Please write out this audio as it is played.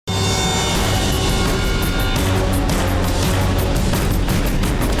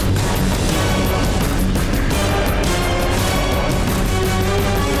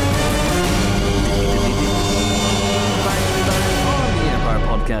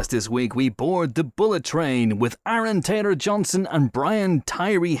podcast this week, we board the bullet train with Aaron Taylor Johnson and Brian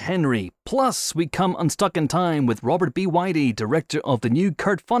Tyree Henry. Plus, we come unstuck in time with Robert B. Weide, director of the new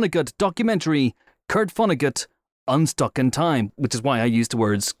Kurt Vonnegut documentary, Kurt Vonnegut, Unstuck in Time, which is why I used the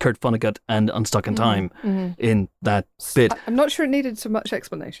words Kurt Vonnegut and Unstuck in Time in that bit. I'm not sure it needed so much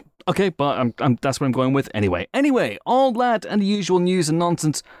explanation. Okay, but that's what I'm going with anyway. Anyway, all that and the usual news and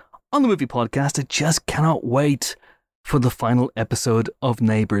nonsense on the movie podcast. I just cannot wait for the final episode of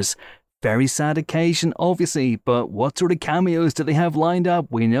Neighbours. Very sad occasion, obviously, but what sort of cameos do they have lined up?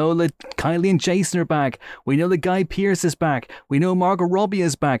 We know that Kylie and Jason are back. We know that Guy Pearce is back. We know Margot Robbie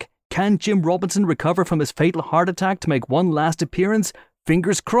is back. Can Jim Robinson recover from his fatal heart attack to make one last appearance?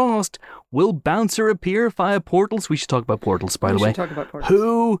 Fingers crossed. Will Bouncer appear via portals? We should talk about portals, by the way. Talk about portals.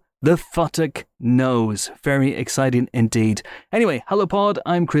 Who the futtock knows? Very exciting indeed. Anyway, hello pod,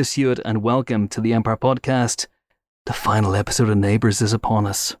 I'm Chris Hewitt and welcome to the Empire Podcast. The final episode of Neighbours is upon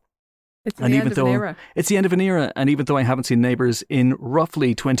us. It's the end of an era. It's the end of an era, and even though I haven't seen Neighbours in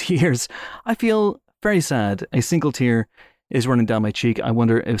roughly 20 years, I feel very sad. A single tear is running down my cheek. I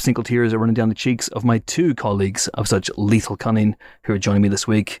wonder if single tears are running down the cheeks of my two colleagues of such lethal cunning who are joining me this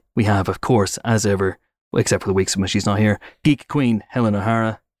week. We have, of course, as ever, well, except for the weeks when she's not here, Geek Queen Helen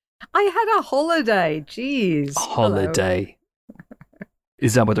O'Hara. I had a holiday. Jeez. Holiday. Hello.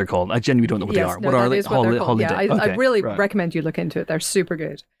 Is that what they're called? I genuinely don't know what they are. No, what are they? Holiday. Yeah, I really recommend you look into it. They're super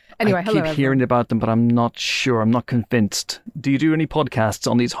good. Anyway, I keep hearing about them, but I'm not sure. I'm not convinced. Do you do any podcasts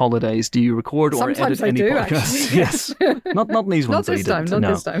on these holidays? Do you record or edit any podcasts? Yes. Not these ones. Not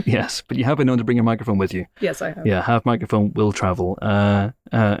this time. Yes, but you have been known to bring your microphone with you. Yes, I have. Yeah, half microphone will travel.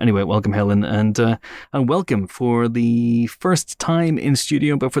 Anyway, welcome Helen, and welcome for the first time in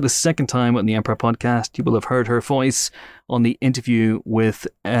studio, but for the second time on the Empire Podcast. You will have heard her voice on the interview with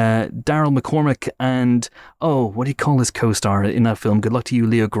Daryl McCormack and, what do you call his co-star in that film? Good luck to you,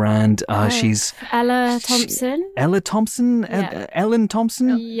 Leo Grand. She's Ella Thompson. Ella Thompson? Yeah. Ellen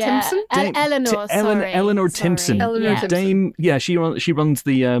Thompson? Yeah. Timpson? Eleanor, sorry. Eleanor Timpson. Eleanor Timpson. Dame, yeah, she runs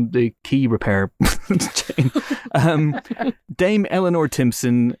the key repair chain. Dame Eleanor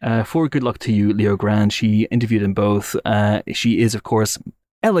Timpson, for Good Luck to You, Leo Grand. She interviewed them both. She is, of course,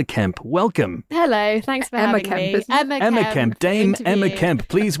 Ella Kemp. Welcome. Hello, thanks for having me. Emma Kemp. Dame Emma Kemp,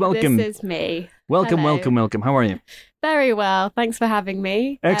 please welcome. This is me. Welcome, Hello. welcome. How are you? Very well, thanks for having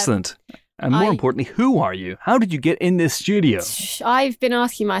me. Excellent. And more importantly, who are you? How did you get in this studio? I've been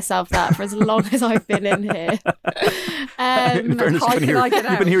asking myself that for as long as I've been in here. In fairness, you've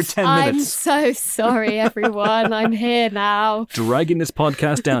been here 10 minutes. I'm so sorry, everyone. I'm here now. Dragging this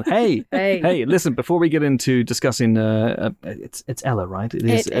podcast down. Hey, listen, before we get into discussing, it's Ella, right?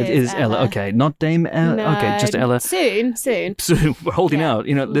 It is Ella. Okay, not Dame Ella. No, okay, just Ella. Soon. So we're holding out.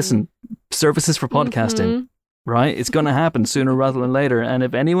 Listen, services for podcasting. Right? It's going to happen sooner rather than later. And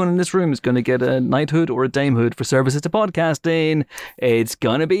if anyone in this room is going to get a knighthood or a damehood for services to podcasting, it's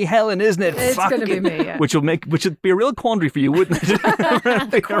going to be Helen, isn't it? It's going to be me, yeah. Which would be a real quandary for you, wouldn't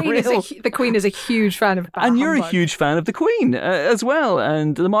it? The Queen is a huge fan of And you're a huge fan of the Queen as well,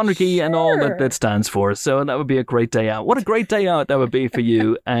 and the monarchy and all that stands for. So that would be a great day out. What a great day out that would be for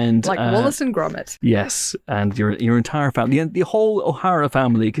you. And like Wallace and Gromit. Yes, and your entire family. The whole O'Hara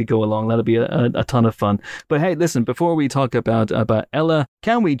family could go along. That'd be a ton of fun. But hey, listen, before we talk about Ella,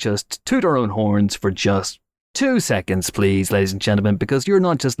 can we just toot our own horns for just 2 seconds, please, ladies and gentlemen, because you're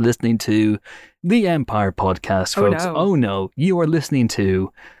not just listening to the Empire Podcast, folks. Oh no, you are listening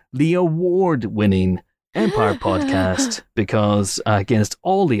to the award-winning Empire Podcast, because against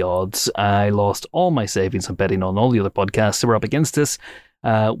all the odds, I lost all my savings on betting on all the other podcasts that were up against us.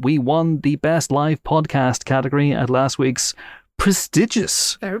 We won the Best Live Podcast category at last week's very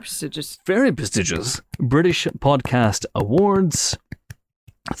prestigious British Podcast Awards.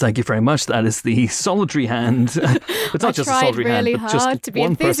 Thank you very much. That is the solitary hand. It's not just a solitary hand, really but just hard to be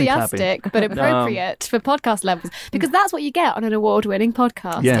one person enthusiastic, but appropriate for podcast levels, because that's what you get on an award-winning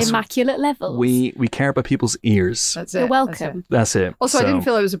podcast. Yes. Immaculate levels. We care about people's ears. That's it. You're welcome. That's it. Also, I didn't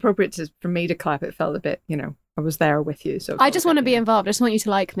feel it was appropriate for me to clap. It felt a bit, I was there with you. So I just want to be involved. I just want you to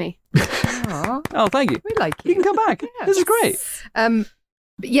like me. Oh, thank you. We like you. You can come back. Yeah. This is great.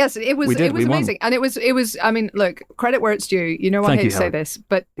 Yes, it was amazing. And it was, I memean, look, credit where it's due. I hate to say this,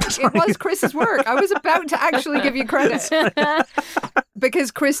 but it was Chris's work. I was about to actually give you credit.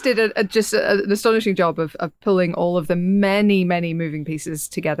 Because Chris did an astonishing job of pulling all of the many, many moving pieces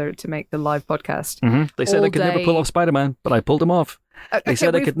together to make the live podcast. Mm-hmm. They said I could never pull off Spider-Man, but I pulled him off. They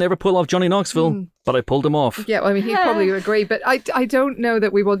said I could never pull off Johnny Knoxville, but I pulled him off. Yeah, I mean, he'd probably agree, but I don't know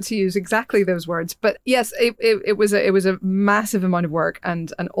that we want to use exactly those words. But yes, it was a massive amount of work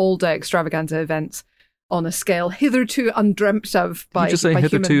and an all-day extravaganza event. on a scale hitherto undreamt of by You just say by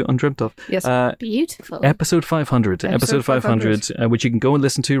hitherto human. undreamt of. Yes. Beautiful. Episode 500. Episode 500, which you can go and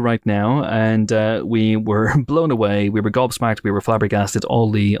listen to right now. And we were blown away. We were gobsmacked. We were flabbergasted.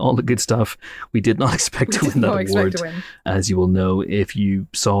 All the good stuff. We did not expect to win that award. As you will know if you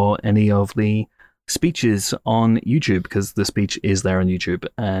saw any of the speeches on YouTube, because the speech is there on YouTube,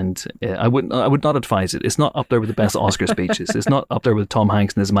 and I would not advise it. It's not up there with the best Oscar speeches. It's not up there with Tom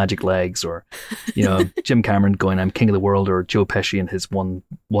Hanks and his magic legs, or Jim Cameron going "I'm king of the world," or Joe Pesci and his one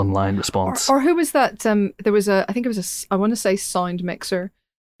line response. Or who was that? There was I think it was I want to say sound mixer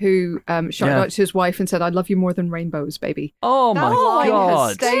who shouted out to his wife and said, "I love you more than rainbows, baby." Oh my God!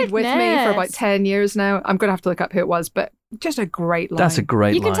 Has stayed with me for about 10 years now. I'm going to have to look up who it was, but just a great line. That's a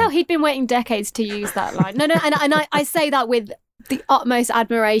great line. You can tell he'd been waiting decades to use that line. No, and I say that with the utmost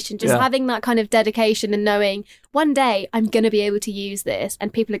admiration, just having that kind of dedication and knowing one day I'm going to be able to use this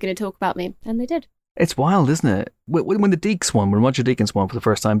and people are going to talk about me. And they did. It's wild, isn't it? When the Deeks won, when Roger Deakins won for the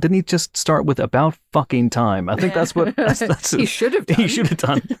first time, didn't he just start with "about fucking time"? I think that's what that's he should have done. He should have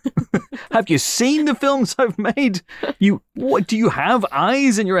done. Have you seen the films I've made? What do you have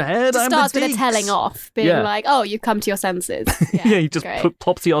eyes in your head? It starts with a telling off, being like, "Oh, you come to your senses." Yeah, he just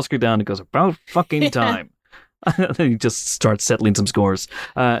plops the Oscar down and goes, "About fucking time." And then he just starts settling some scores.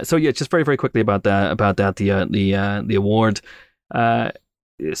 So just very, very quickly about that. The award.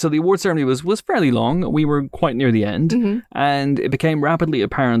 So the award ceremony was fairly long. We were quite near the end, and it became rapidly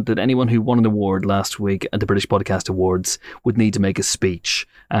apparent that anyone who won an award last week at the British Podcast Awards would need to make a speech,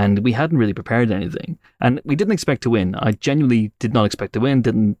 and we hadn't really prepared anything, and we didn't expect to win. I genuinely did not expect to win.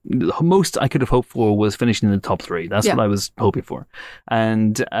 The most I could have hoped for was finishing in the top 3. That's what I was hoping for,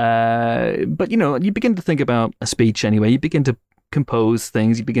 and but you begin to think about a speech anyway. You begin to compose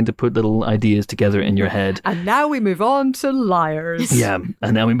things, you begin to put little ideas together in your head. And now we move on to liars. Yeah,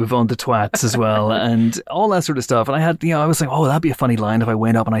 and now we move on to twats as well, and all that sort of stuff. And I was like, oh, that'd be a funny line if I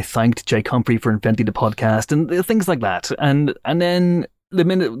went up and I thanked Jake Humphrey for inventing the podcast, and things like that. And then the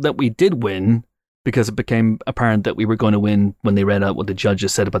minute that we did win, because it became apparent that we were going to win when they read out what the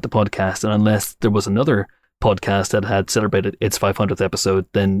judges said about the podcast, and unless there was another podcast that had celebrated its 500th episode,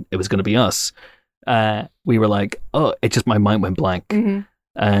 then it was going to be us. We were like, oh, my mind went blank.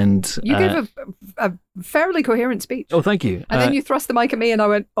 And you gave a fairly coherent speech. Oh, thank you. And then you thrust the mic at me, and I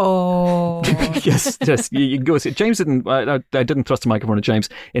went, oh. yes. You can go. James didn't. I didn't thrust the microphone at James.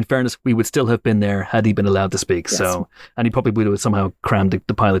 In fairness, we would still have been there had he been allowed to speak. Yes. So, and he probably would have somehow crammed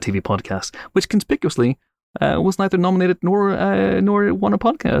the Pilot TV podcast, which conspicuously was neither nominated nor won a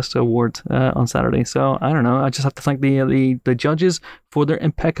podcast award on Saturday. So I don't know. I just have to thank the judges for their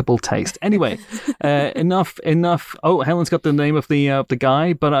impeccable taste. Anyway, enough. Oh, Helen's got the name of the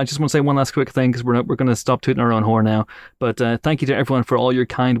guy, but I just want to say one last quick thing, because we're going to stop tooting our own horn now. But thank you to everyone for all your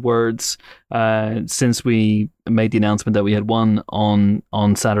kind words since we made the announcement that we had won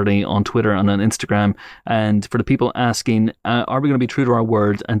on Saturday on Twitter and on Instagram. And for the people asking, are we going to be true to our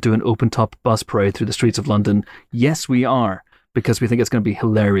word and do an open top bus parade through the streets of London? Yes, we are, because we think it's going to be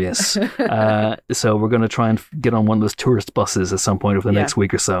hilarious. So we're going to try and get on one of those tourist buses at some point over the next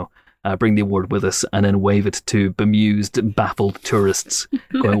week or so. Bring the award with us and then wave it to bemused, baffled tourists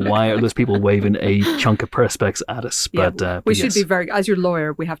going, why are those people waving a chunk of perspex at us? But we should be as your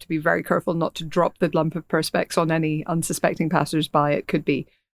lawyer, we have to be very careful not to drop the lump of perspex on any unsuspecting passers-by. It could be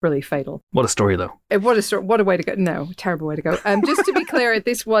really fatal. What a story, though. What a story. What a way to go. No, terrible way to go. Just to be clear,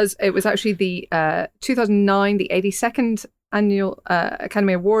 it was actually the 2009, the 82nd Annual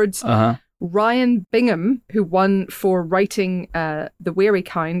Academy Awards. Ryan Bingham, who won for writing The Weary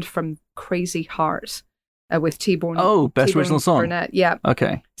Kind from Crazy Heart with T-Bone. Oh, Best Original Song. Burnett. Yeah.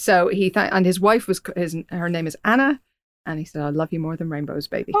 Okay. So and his wife her name is Anna, and he said, "I love you more than rainbows,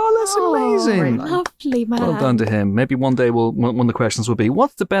 baby." Oh, that's amazing. Lovely, man. Well done to him. Maybe one day one of the questions will be,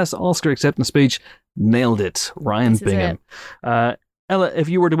 what's the best Oscar acceptance speech? Nailed it. Ryan Bingham. Ella, if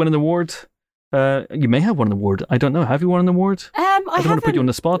you were to win an award, you may have won an award. I don't know. Have you won an award? I don't want to put you on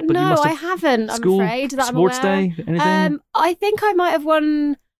the spot, but no, you must have. I haven't. School, I'm afraid that sports I'm aware. day, anything? I think I might have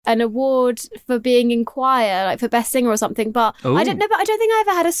won an award for being in choir, like for best singer or something. But I don't know. But I don't think I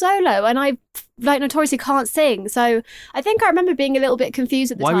ever had a solo, and I notoriously can't sing. So I think I remember being a little bit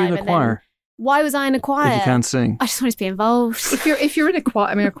confused at the time. Why were you in a choir? Why was I in a choir? If you can't sing. I just wanted to be involved. If you're in a choir,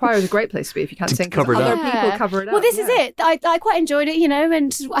 I mean, a choir is a great place to be if you can't sing. Cover it other up. people cover it up. Well, this is it. I quite enjoyed it,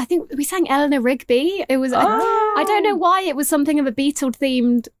 and I think we sang Eleanor Rigby. It was, I don't know why it was something of a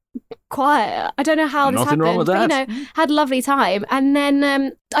Beatle-themed choir. I don't know how this Nothing happened. wrong with that. But, had a lovely time. And then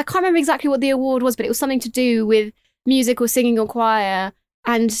I can't remember exactly what the award was, but it was something to do with music or singing or choir.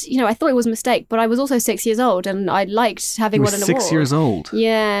 And, I thought it was a mistake, but I was also 6 years old and I liked having won an award. 6 years old?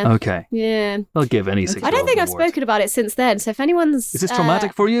 Yeah. Okay. Yeah. I'll give any 6 years old. I don't think I've award. spoken about it since then. So if anyone's... Is this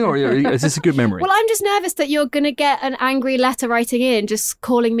traumatic for you or is this a good memory? Well, I'm just nervous that you're going to get an angry letter writing in, just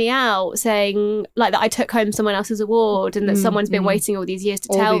calling me out, saying like that I took home someone else's award and that someone's been waiting all these years to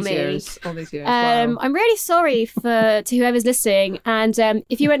tell me. All these years. Wow. I'm really sorry to whoever's listening. And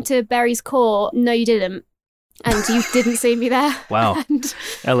if you went to Berry's court, no, you didn't. And you didn't see me there. Wow.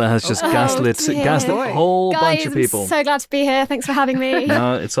 Ella has just gaslit a whole bunch of people. I'm so glad to be here. Thanks for having me.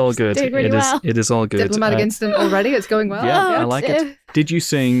 No, it's all good. Doing really well. It is all good. Diplomatic incident already. It's going well. Yeah, I like it. Did you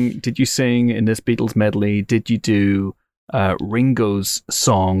sing in this Beatles medley? Did you do Ringo's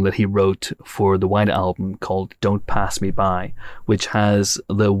song that he wrote for the Weide album called "Don't Pass Me By," which has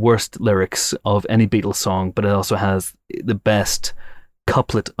the worst lyrics of any Beatles song, but it also has the best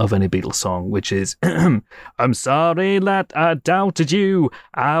couplet of any Beatles song, which is I'm sorry that I doubted you,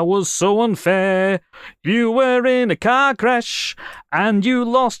 I was so unfair, you were in a car crash and you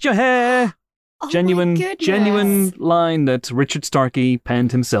lost your hair. Genuine line that Richard Starkey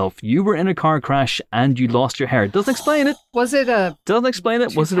penned himself. You were in a car crash and you lost your hair. Doesn't explain it. Was it a... Doesn't explain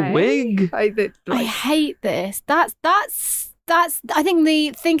it. Was it a wig? I hate this. I think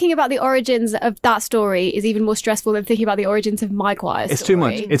the thinking about the origins of that story is even more stressful than thinking about the origins of my choir story. It's too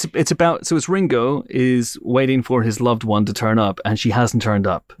much. It's Ringo is waiting for his loved one to turn up and she hasn't turned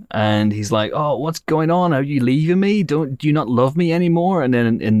up. And he's like, oh, what's going on? Are you leaving me? Do you not love me anymore? And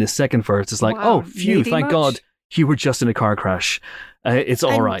then in the second verse, it's like, oh, phew, thank God you were just in a car crash. It's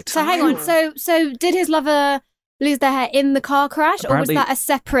all right. So hang on. So did his lover lose their hair in the car crash? Apparently, or was that a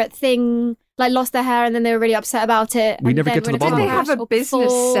separate thing? Like lost their hair and then they were really upset about it. We never get to the bottom of it. Did they have a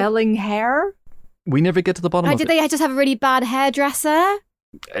business selling hair? We never get to the bottom of it. Did they just have a really bad hairdresser?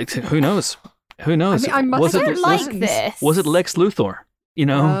 Who knows? Who knows? I mean, I don't like this. Was it Lex Luthor?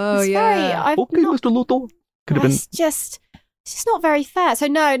 Oh, yeah. Okay, Mr. Luthor. Could have been. It's just not very fair. So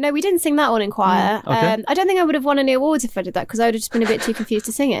no, we didn't sing that one in choir. Okay. I don't think I would have won any awards if I did that because I would have just been a bit too confused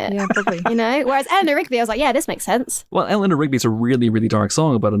to sing it. Yeah, probably. Whereas Eleanor Rigby, I was like, yeah, this makes sense. Well, Eleanor Rigby's a really, really dark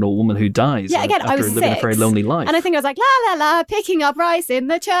song about an old woman who dies. Yeah, again, after I was living 6. a very lonely life. And I think I was like, la la la, picking up rice in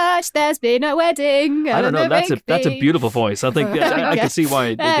the church. There's been a wedding. I don't know. That's a beautiful voice. I think I can see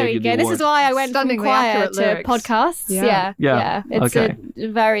why they gave you the award. This is why I went from choir to lyrics. podcasts. Yeah. It's a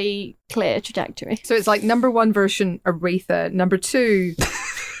very clear trajectory. So it's like number 1 version Aretha, number 2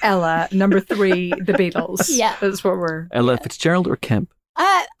 Ella, number 3 the Beatles. Yeah, that's what we're. Ella Fitzgerald or Kemp?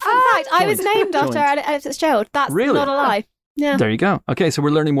 Fun fact, I was named after Ella Fitzgerald. That's really? Not a lie. Yeah. There you go. Okay, so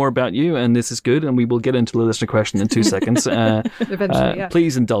we're learning more about you, and this is good, and we will get into the listener question in 2 seconds. Eventually, yeah.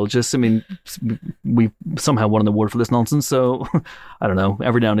 Please indulge us. I mean, we somehow won an award for this nonsense, so I don't know.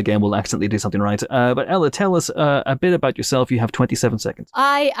 Every now and again, we'll accidentally do something right. But Ella, tell us a bit about yourself. You have 27 seconds.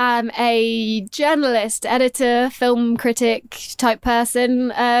 I am a journalist, editor, film critic type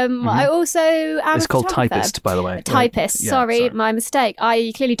person. I also am It's called typist, by the way. Typist. Sorry, my mistake.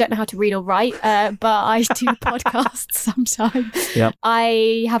 I clearly don't know how to read or write, but I do podcasts sometimes. Yep.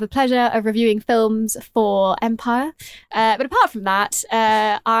 I have a pleasure of reviewing films for Empire. But apart from that,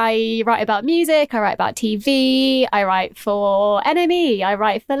 I write about music, I write about TV, I write for NME, I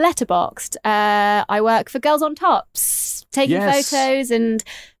write for Letterboxd, I work for Girls on Tops, taking photos and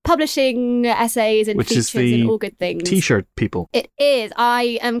publishing essays and features and all good things. T-shirt people. It is.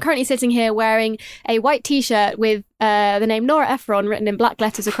 I am currently sitting here wearing a white T-shirt with the name Nora Ephron written in black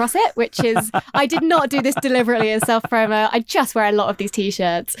letters across it, which is, I did not do this deliberately as self-promo. I just wear a lot of these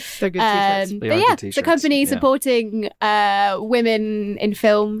T-shirts. They're good T-shirts. But yeah, it's a company supporting women in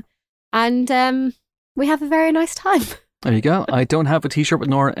film, and we have a very nice time. There you go. I don't have a T-shirt with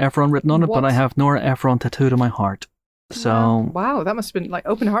Nora Ephron written on it, but I have Nora Ephron tattooed on my heart. So wow, that must have been like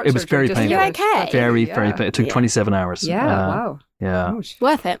open heart. It was very painful. You're okay. Very painful. It took 27 hours. Yeah, wow. Yeah.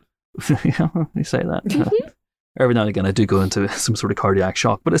 Worth it. Yeah, you say that. Every now and again I do go into some sort of cardiac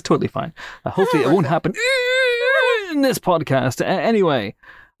shock, but it's totally fine. Hopefully it won't happen in this podcast. Anyway,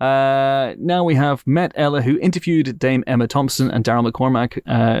 now we have met Ella, who interviewed Dame Emma Thompson and Daryl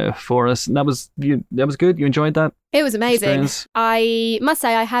McCormack for us. And that was good. You enjoyed that? It was amazing. Experience? I must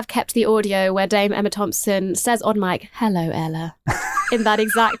say I have kept the audio where Dame Emma Thompson says on mic, "Hello, Ella," in that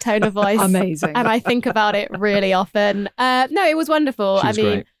exact tone of voice. Amazing. And I think about it really often. No, it was wonderful.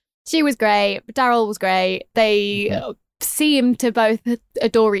 She was great. Daryl was great. They seemed to both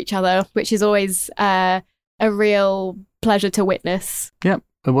adore each other, which is always a real pleasure to witness. Yep.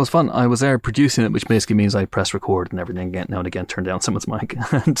 It was fun. I was there producing it, which basically means I press record and everything again, now and again turn down someone's mic.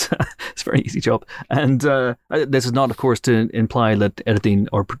 And it's a very easy job. And this is not, of course, to imply that editing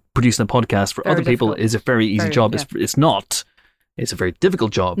or producing a podcast for other people is a very easy job. Yeah. It's not. It's a very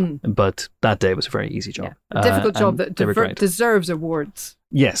difficult job, but that day was a very easy job. Yeah. A difficult job that deserves awards.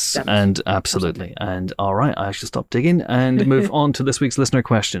 Yes, and absolutely. And all right, I should stop digging and move on to this week's listener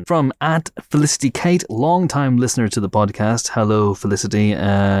question from @FelicityKate, long-time listener to the podcast. Hello, Felicity.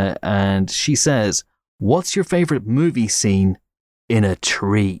 And she says, what's your favourite movie scene in a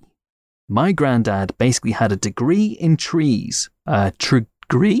tree? My granddad basically had a degree in trees. A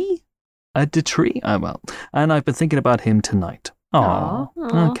degree? Well, and I've been thinking about him tonight. Oh,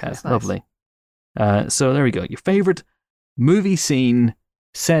 okay, lovely. Nice. So there we go. Your favourite movie scene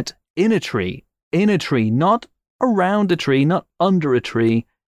set in a tree, not around a tree, not under a tree,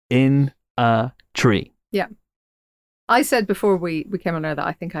 in a tree. Yeah. I said before we came on air that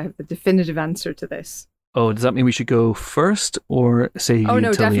I think I have the definitive answer to this. Oh, does that mean we should go first or say Oh,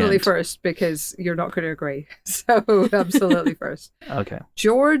 no, definitely first, because you're not going to agree. So, absolutely first. Okay.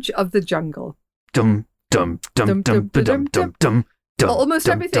 George of the Jungle. Dum, dum, dum, dum, dum, dum, dum. Almost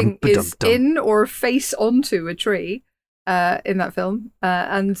everything is in or face onto a tree in that film.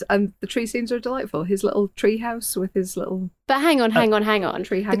 And the tree scenes are delightful. His little tree house with his little... But hang on.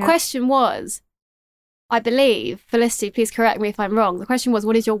 Tree hangout. The question was... I believe, Felicity, please correct me if I'm wrong. The question was,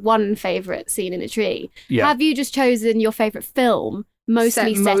 what is your one favourite scene in a tree? Yeah. Have you just chosen your favourite film,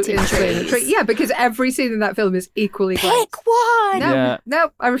 mostly set in trees? Yeah, because every scene in that film is equally great. Pick one!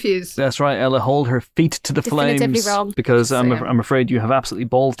 No, I refuse. That's right, Ella. Hold her feet to the Definitively flames. Wrong. Because I'm afraid you have absolutely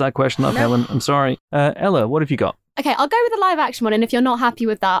ballsed that question up, Helen. I'm sorry. Ella, what have you got? Okay, I'll go with the live action one, and if you're not happy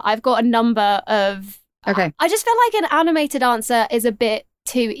with that, I've got a number of... Okay. I just feel like an animated answer is a bit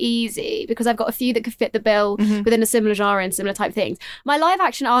too easy because I've got a few that could fit the bill within a similar genre and similar type things. My live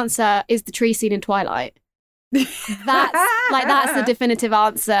action answer is the tree scene in Twilight. That's the definitive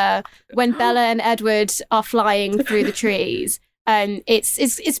answer when Bella and Edward are flying through the trees. And it's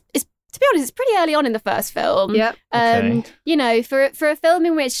to be honest, it's pretty early on in the first film. Yep. Okay. You know, for a film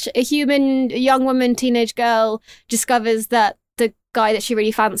in which a young woman, teenage girl discovers that the guy that she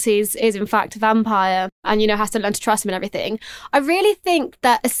really fancies is in fact a vampire and, you know, has to learn to trust him and everything. I really think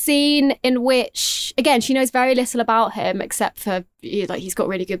that a scene in which, again, she knows very little about him except for, like, he's got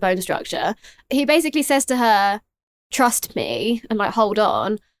really good bone structure. He basically says to her, trust me, and, like, hold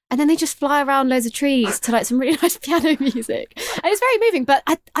on. And then they just fly around loads of trees to, like, some really nice piano music. And it's very moving, but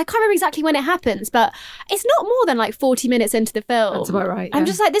I can't remember exactly when it happens, but it's not more than, like, 40 minutes into the film. That's about right. I'm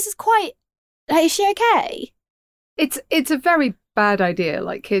just like, this is quite... Like, is she okay? It's a very bad idea.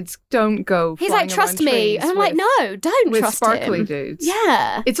 Like, kids don't go. He's like, trust me, and I'm like, no, don't with trust sparkly him. Dudes.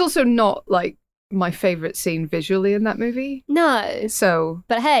 Yeah, it's also not like my favorite scene visually in that movie. No, so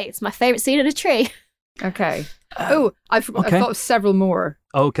but hey, it's my favorite scene in a tree. Okay. I've thought of several more.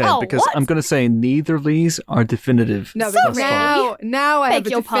 Okay, because what? I'm going to say neither of these are definitive. No, because now I have a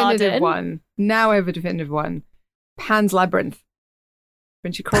definitive one. Now I have a definitive one. Pan's Labyrinth.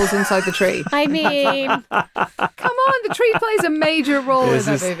 When she crawls inside the tree. I mean... Come on, the tree plays a major role in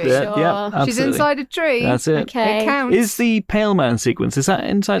that movie. Sure. Yeah, she's inside a tree. That's it. Okay. It counts. Is the Pale Man sequence, is that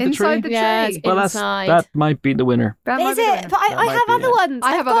inside the tree? Inside the tree. Yeah, it's well, inside. that might be the winner. Is it? But I have other ones.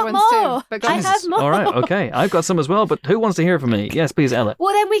 I have other ones too. But I have more. All right, okay. I've got some as well, but who wants to hear from me? Yes, please, Ella.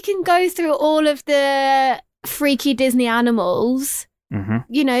 Well, then we can go through all of the freaky Disney animals. Mm-hmm.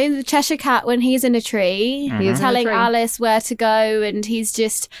 You know, the Cheshire Cat when he's in a tree, he's telling Alice where to go, and he's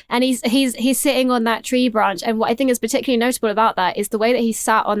sitting on that tree branch. And what I think is particularly notable about that is the way that he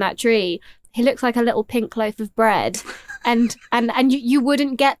sat on that tree. He looks like a little pink loaf of bread, and you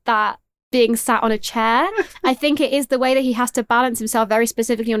wouldn't get that being sat on a chair. I think it is the way that he has to balance himself very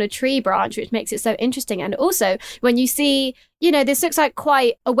specifically on a tree branch, which makes it so interesting. And also, when you see, you know, this looks like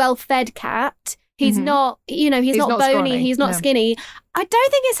quite a well-fed cat. He's not, you know, he's not bony, scrawny. He's not skinny. I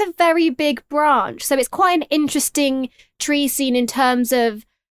don't think it's a very big branch. So it's quite an interesting tree scene in terms of,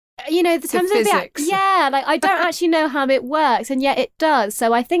 you know, the terms of physics. Yeah, like I don't actually know how it works, and yet it does.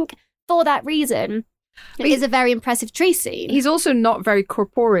 So I think for that reason, it is a very impressive tree scene. He's also not very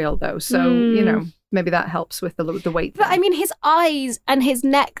corporeal, though. So, you know, maybe that helps with the weight thing. But I mean, his eyes and his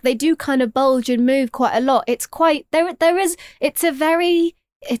neck, they do kind of bulge and move quite a lot. It's quite,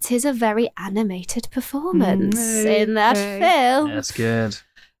 it is a very animated performance in that film. That's good.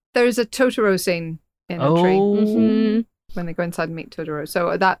 There's a Totoro scene in a tree when they go inside and meet Totoro.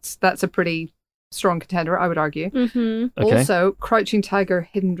 So that's a pretty strong contender, I would argue. Okay. Also, Crouching Tiger,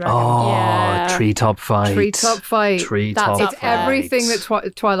 Hidden Dragon. Oh, yeah. treetop fight. It's everything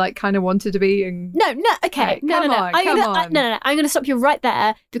that Twilight kind of wanted to be. And... No, okay. No. I'm going to stop you right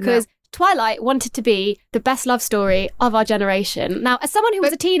there because... No. Twilight wanted to be the best love story of our generation. Now, as someone who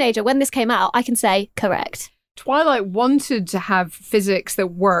was a teenager when this came out, I can say correct. Twilight wanted to have physics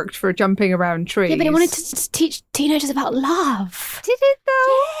that worked for jumping around trees. Yeah, but it wanted to teach teenagers about love. Did it,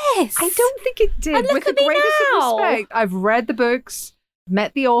 though? Yes. I don't think it did. And look With at the me greatest now. of respect, I've read the books,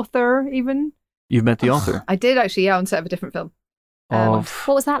 met the author, even. You've met the author? I did, actually, on set of a different film. Of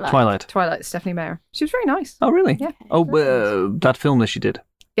what was that like? Twilight, Stephanie Meyer. She was very nice. Oh, really? Yeah. Oh, that film that she did.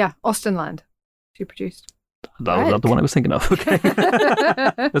 Yeah, Austenland. She produced. That was not the one I was thinking of. Okay.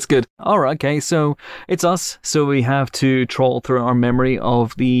 That's good. All right. Okay. So it's us. So we have to troll through our memory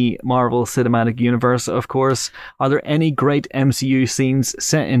of the Marvel Cinematic Universe, of course. Are there any great MCU scenes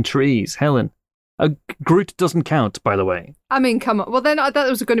set in trees? Helen? Groot doesn't count, by the way. I mean, come on. Well, then that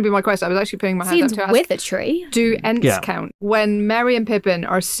was going to be my question. I was actually putting my hand up Scenes to ask. with a tree. Do Ents count? When Merry and Pippin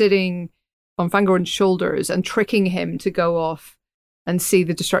are sitting on Fangorn's shoulders and tricking him to go off and see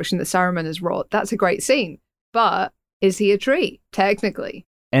the destruction that Saruman has wrought, that's a great scene. But is he a tree, technically?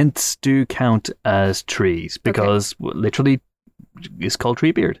 Ents do count as trees because literally it's called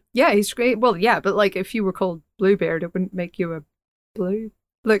Treebeard. Yeah, he's great. Well, yeah, but like if you were called Bluebeard, it wouldn't make you a blue.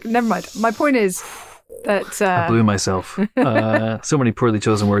 Look, never mind. My point is that... I blew myself. So many poorly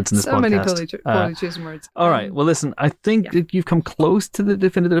chosen words in this podcast. So many poorly chosen words. All right. Well, listen, I think that you've come close to the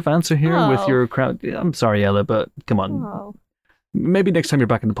definitive answer here with your crowd. I'm sorry, Ella, but come on. Oh. Maybe next time you're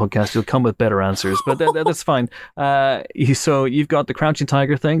back in the podcast, you'll come with better answers, but that's fine. So you've got the Crouching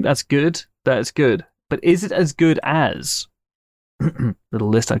Tiger thing. That's good. That's good. But is it as good as little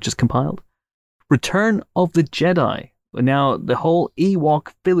list I've just compiled? Return of the Jedi. Now, the whole Ewok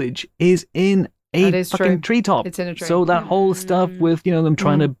village is in a fucking treetop. It's in a tree. So that whole stuff with, them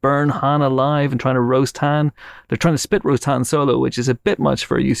trying to burn Han alive and trying to roast Han. They're trying to spit roast Han Solo, which is a bit much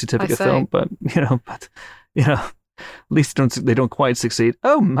for a U certificate film, but at least they don't quite succeed.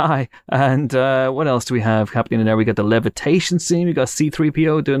 Oh my! And what else do we have happening in there? We got the levitation scene. We got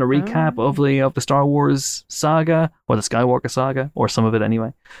C-3PO doing a recap of the Star Wars saga, or the Skywalker saga, or some of it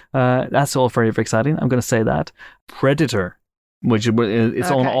anyway. That's all very, very exciting. I'm going to say that. Predator, which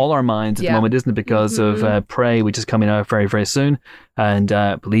it's on all our minds at the moment, isn't it? Because of Prey, which is coming out very, very soon. And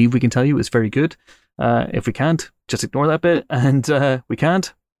I believe we can tell you it's very good. If we can't, just ignore that bit. And we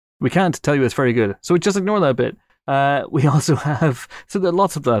can't tell you it's very good. So just ignore that bit. We also have, so that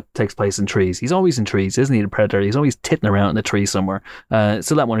lots of that takes place in trees. He's always in trees, isn't he? The Predator. He's always titting around in a tree somewhere.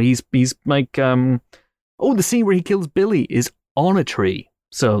 So that one, he's like, the scene where he kills Billy is on a tree.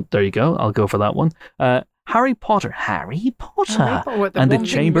 So there you go. I'll go for that one. Harry Potter, and the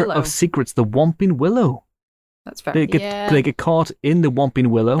Chamber of Secrets, the Whomping Willow. That's fair. They get caught in the Whomping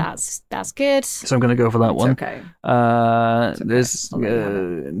Willow. That's good. So I'm going to go for that one. Okay. There's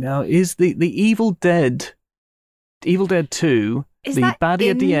now is the Evil Dead 2, is the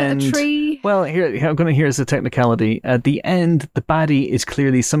baddie at the end. A tree? Well, here's the technicality. At the end, the baddie is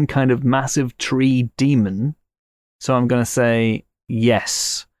clearly some kind of massive tree demon. So I'm going to say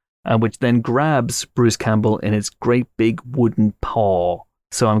yes, which then grabs Bruce Campbell in its great big wooden paw.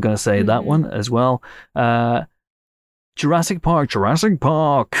 So I'm going to say that one as well. Jurassic Park,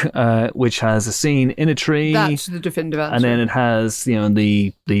 which has a scene in a tree. That's the definitive answer. And then it has,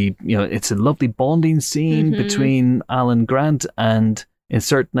 it's a lovely bonding scene between Alan Grant and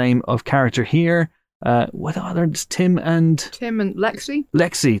insert name of character here. What are Tim and Lexi?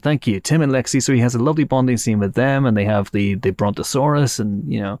 Lexi, thank you. Tim and Lexi. So he has a lovely bonding scene with them, and they have the Brontosaurus,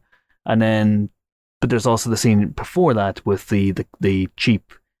 and then, but there's also the scene before that with the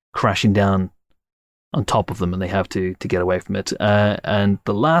Jeep crashing down on top of them, and they have to get away from it. And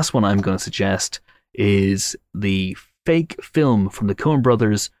the last one I'm going to suggest is the fake film from the Coen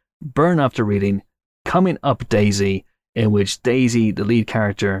brothers, Burn After Reading, Coming Up Daisy, in which Daisy, the lead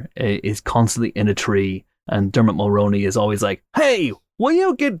character, is constantly in a tree, and Dermot Mulroney is always like, "Hey, will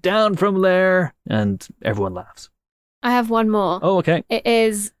you get down from there?" And everyone laughs. I have one more. Oh, okay. It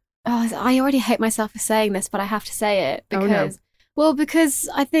is... I already hate myself for saying this, but I have to say it because... Well, because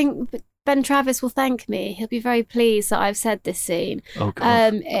I think Ben Travis will thank me. He'll be very pleased that I've said this scene. Oh,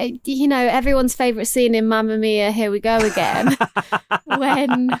 God. Everyone's favourite scene in Mamma Mia, Here We Go Again,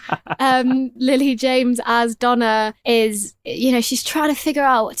 when Lily James as Donna is, she's trying to figure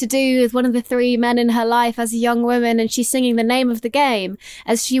out what to do with one of the three men in her life as a young woman, and she's singing the name of the game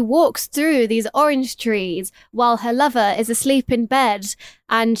as she walks through these orange trees while her lover is asleep in bed.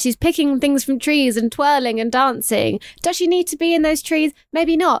 And she's picking things from trees and twirling and dancing. Does she need to be in those trees?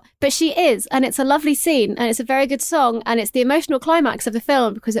 Maybe not, but she is. And it's a lovely scene, and it's a very good song, and it's the emotional climax of the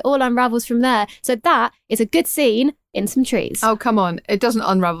film because it all unravels from there. So that is a good scene in some trees. Oh, come on. It doesn't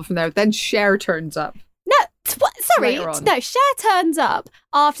unravel from there. Then Cher turns up. No, Cher turns up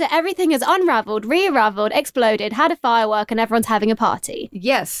after everything has unraveled, re-raveled, exploded, had a firework, and everyone's having a party.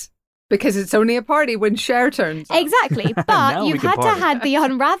 Yes. Because it's only a party when Cher turns up. Exactly. But you had to have the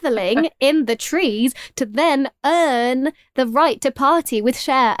unraveling in the trees to then earn the right to party with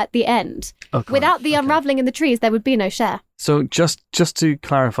Cher at the end. Without the unraveling in the trees, there would be no Cher. So just to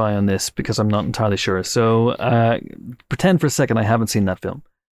clarify on this, because I'm not entirely sure. So pretend for a second I haven't seen that film.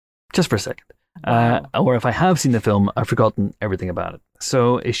 Just for a second. Wow. Or if I have seen the film, I've forgotten everything about it.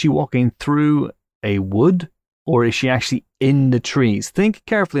 So is she walking through a wood? Or is she actually in the trees? Think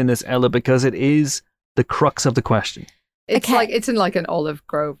carefully in this, Ella, because it is the crux of the question. It's in like an olive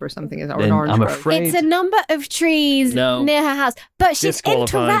grove or something, isn't it? Or an orange grove. Afraid it's a number of trees near her house, but she's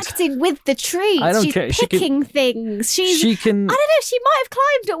interacting with the trees. She's picking things. She can. I don't know. She might have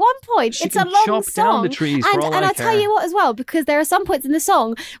climbed at one point. It's a long chop song, down the trees and I'll tell you what as well, because there are some points in the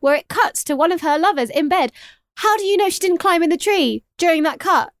song where it cuts to one of her lovers in bed. How do you know she didn't climb in the tree during that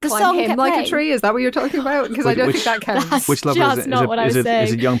cut? The song kept like playing. A tree? Is that what you're talking about? Because I don't think that counts. Which lover is it? Not what I was saying.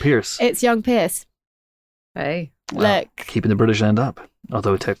 Is it young Pierce? It's young Pierce. Hey. Well, look. Keeping the British end up.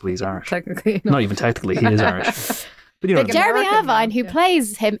 Although technically he's Irish. Technically. Not even technically, he is Irish. But you know, Jeremy Irvine, who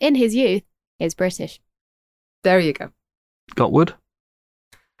plays him in his youth, is British. There you go. Got wood?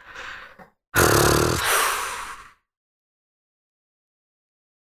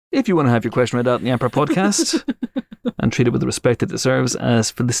 If you want to have your question read out in the Emperor podcast and treat it with the respect it deserves, as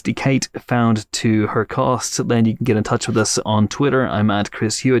Felicity Kate found to her cost, then you can get in touch with us on Twitter. I'm at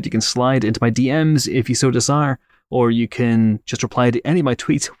Chris Hewitt. You can slide into my DMs if you so desire, or you can just reply to any of my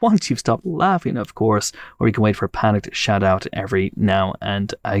tweets once you've stopped laughing, of course, or you can wait for a panicked shout out every now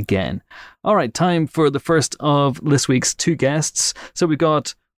and again. All right, time for the first of this week's two guests. So we've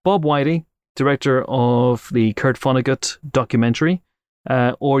got Bob Weide, director of the Kurt Vonnegut documentary,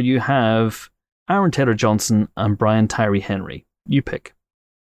 or you have Aaron Taylor-Johnson and Brian Tyree Henry. You pick.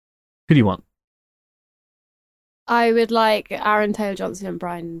 Who do you want? I would like Aaron Taylor-Johnson and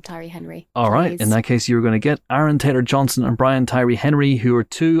Brian Tyree Henry. All right. In that case, you're going to get Aaron Taylor-Johnson and Brian Tyree Henry, who are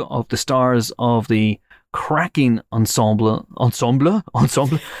two of the stars of the cracking ensemble.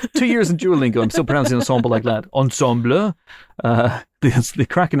 2 years in Duolingo. I'm still pronouncing ensemble like that. Ensemble. The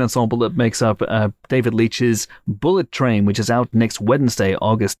cracking ensemble that makes up David Leitch's Bullet Train, which is out next Wednesday,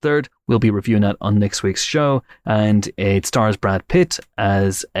 August 3rd. We'll be reviewing that on next week's show. And it stars Brad Pitt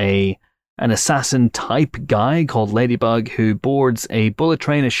as an assassin type guy called Ladybug who boards a bullet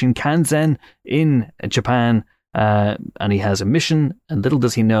train, a Shinkansen, in Japan. And he has a mission, and little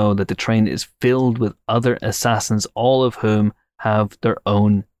does he know that the train is filled with other assassins, all of whom have their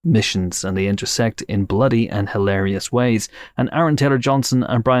own missions, and they intersect in bloody and hilarious ways. And Aaron Taylor-Johnson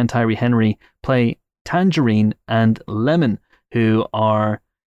and Brian Tyree Henry play Tangerine and Lemon, who are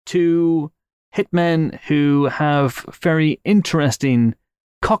two hitmen who have very interesting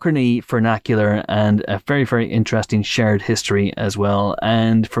Cockney vernacular and a very, very interesting shared history as well.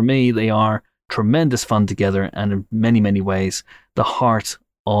 And for me, they are tremendous fun together, and in many, many ways, the heart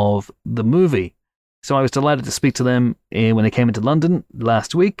of the movie. So I was delighted to speak to them when they came into London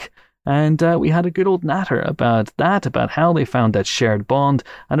last week, and we had a good old natter about that, about how they found that shared bond,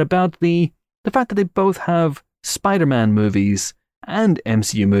 and about the fact that they both have Spider-Man movies and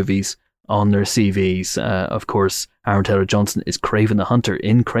MCU movies on their CVs. Of course, Aaron Taylor-Johnson is Kraven the Hunter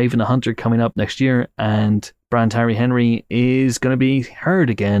in Kraven the Hunter coming up next year, and Brian Tyree Henry is going to be heard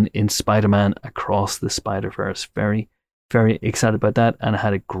again in Spider-Man Across the Spider-Verse. Very, very excited about that, and I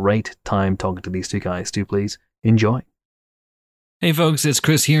had a great time talking to these two guys. Do please enjoy. Hey folks, it's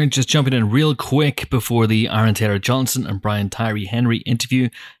Chris here, just jumping in real quick before the Aaron Taylor-Johnson and Brian Tyree Henry interview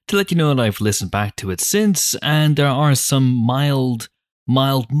to let you know that I've listened back to it since, and there are some mild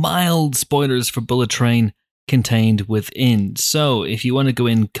spoilers for Bullet Train contained within. So if you want to go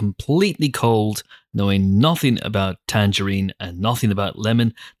in completely cold, knowing nothing about Tangerine and nothing about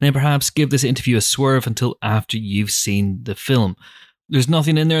Lemon, then perhaps give this interview a swerve until after you've seen the film. There's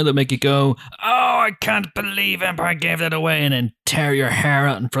nothing in there that make you go, oh, I can't believe Empire gave that away, and then tear your hair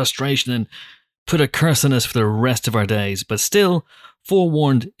out in frustration and put a curse on us for the rest of our days. But still,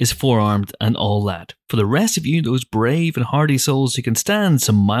 forewarned is forearmed and all that. For the rest of you, those brave and hardy souls who can stand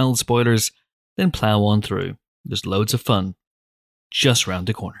some mild spoilers, then plow on through. There's loads of fun just round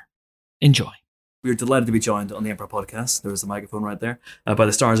the corner. Enjoy. We're delighted to be joined on the Emperor podcast. There's the microphone right there. By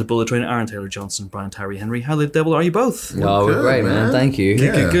the stars of Bullet Train, Aaron Taylor-Johnson, Brian Tyree Henry. How the devil are you both? Oh, we're great, man. Thank you.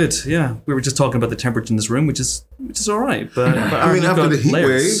 Good. Yeah, we were just talking about the temperature in this room, which is all right. But I mean, after the heat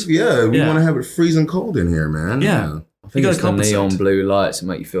wave, we want to have it freezing cold in here, man. Yeah. I think it's the neon blue lights that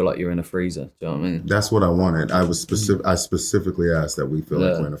make you feel like you're in a freezer. Do you know what I mean? That's what I wanted. I specifically asked that we feel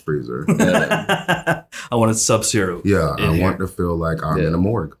like we're in a freezer. I wanted Sub-Zero. Yeah, I want to feel like I'm in a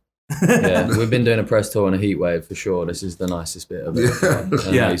morgue. Yeah, we've been doing a press tour on a heat wave for sure. This is the nicest bit of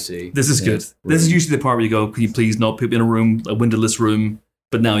it. Yeah, this is good. This is usually the part where you go, can you please not put me in a windowless room?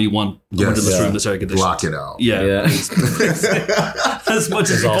 But now you want a windowless room that's air conditioned. Block it out. Yeah. As much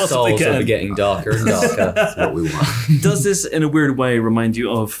as our souls are getting darker and darker. That's what we want. Does this, in a weird way, remind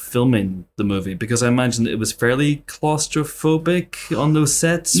you of filming the movie? Because I imagine it was fairly claustrophobic on those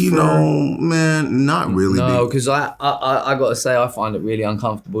sets. You know, man, not really. No, because I got to say, I find it really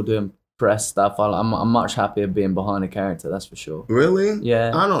uncomfortable doing press stuff. I'm much happier being behind a character, that's for sure. Really?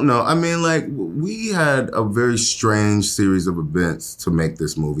 Yeah. I don't know. I mean, like, we had a very strange series of events to make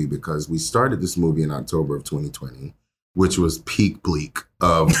this movie because we started this movie in October of 2020, which was peak bleak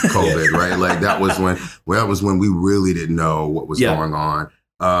of COVID, right? Like, that was when we really didn't know what was going on.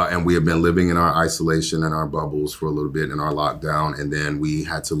 And we had been living in our isolation and our bubbles for a little bit in our lockdown. And then we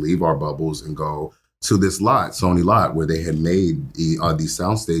had to leave our bubbles and go to this lot, Sony lot, where they had made these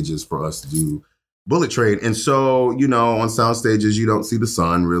sound stages for us to do Bullet Train. And so, you know, on sound stages, you don't see the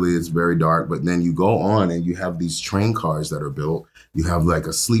sun, really. It's very dark. But then you go on and you have these train cars that are built. You have like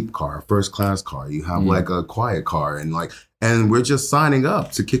a sleep car, a first class car. You have like a quiet car. And we're just signing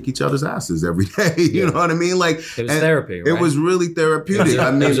up to kick each other's asses every day. You know what I mean? Like, it was therapy, right? It was really therapeutic.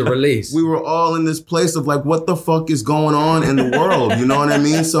 I mean, it was a release. We were all in this place of like, what the fuck is going on in the world? You know what I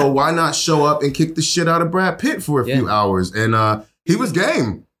mean? So why not show up and kick the shit out of Brad Pitt for a few hours? And he was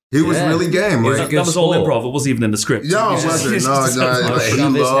game. He was really game. That was all improv. It wasn't even in the script. No, it wasn't. He loves to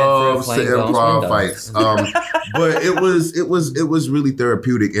improv fights. But it was really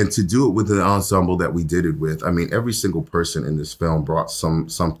therapeutic, and to do it with the ensemble that we did it with. I mean, every single person in this film brought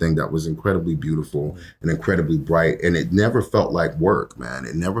something that was incredibly beautiful and incredibly bright, and it never felt like work, man.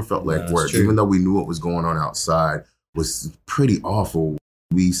 It never felt like work, even though we knew what was going on outside was pretty awful.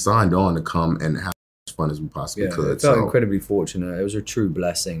 We signed on to come and have as fun as we possibly could. I felt incredibly fortunate. It was a true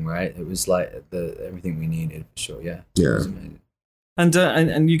blessing, right? It was like everything we needed, for sure. Yeah. Yeah. It was amazing.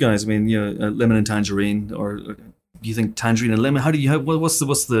 And you guys, I mean, you know, lemon and tangerine, or do you think tangerine and lemon? How do you? What's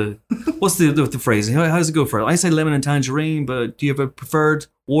the phrasing? How does it go for it? I say lemon and tangerine, but do you have a preferred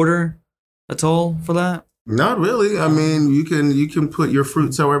order at all for that? Not really. I mean, you can put your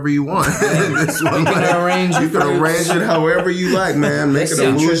fruits however you want. You can arrange it however you like, man. Make it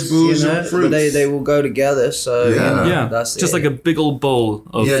a booze of fruits. But they will go together. So that's just like a big old bowl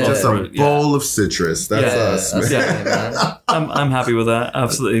of just fruit. A bowl of citrus. That's us. Man. I'm happy with that,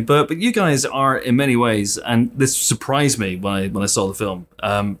 absolutely. But you guys are, in many ways, and this surprised me when I saw the film.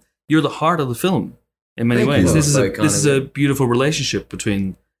 You're the heart of the film in many ways. This is a beautiful relationship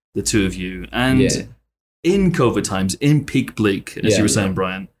between the two of you, and in COVID times, in peak bleak, as you were saying,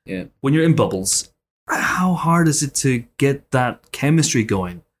 Brian, when you're in bubbles, how hard is it to get that chemistry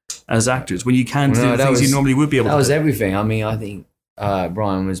going as actors when you can't do the things you normally would be able to do? That was everything. I mean, I think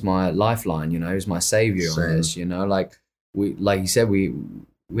Brian was my lifeline, you know, he was my savior on this, you know, like you said, we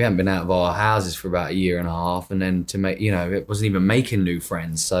hadn't been out of our houses for about a year and a half, and then to make, you know, it wasn't even making new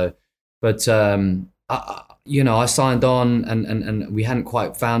friends. So, but, I signed on and we hadn't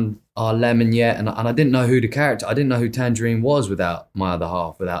quite found our Lemon yet, and I didn't know who I didn't know who Tangerine was without my other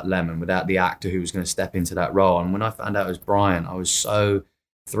half, without Lemon, without the actor who was going to step into that role. And when I found out it was Brian, I was so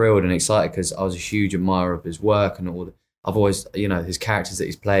thrilled and excited because I was a huge admirer of his work and I've always, you know, his characters that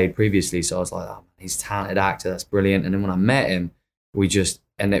he's played previously. So I was like, oh, he's a talented actor, that's brilliant. And then when I met him,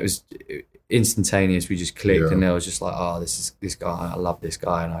 and it was instantaneous, we just clicked, and I was just like, oh, this guy, I love this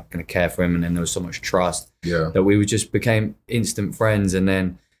guy, and I'm going to care for him. And then there was so much trust that we just became instant friends. And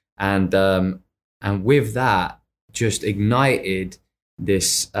then, and with that, just ignited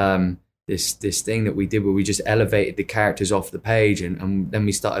this this thing that we did where we just elevated the characters off the page, and then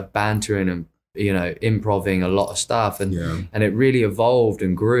we started bantering and, you know, improving a lot of stuff, and it really evolved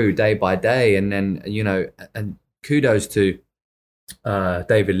and grew day by day. And then, you know, and kudos to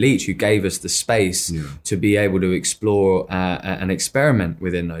David Leitch, who gave us the space to be able to explore and experiment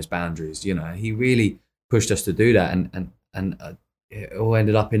within those boundaries. You know, he really pushed us to do that, and it all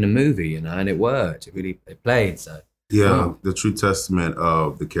ended up in the movie, you know, and it worked. It played. So the true testament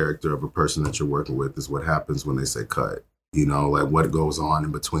of the character of a person that you're working with is what happens when they say cut. You know, like what goes on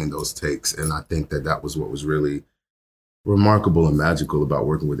in between those takes. And I think that was what was really remarkable and magical about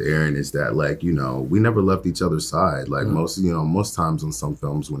working with Aaron, is that, like, you know, we never left each other's side. Like most times on some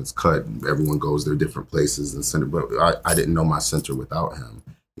films when it's cut, everyone goes their different places and center. But I didn't know my center without him.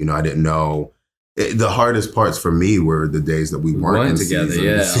 You know, I didn't know the hardest parts for me were the days that we weren't in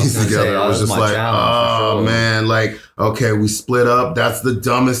together. Season together. I was just like, oh man, like, okay, we split up. That's the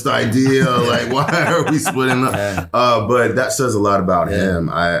dumbest idea. Like, why are we splitting up? Yeah. But that says a lot about him.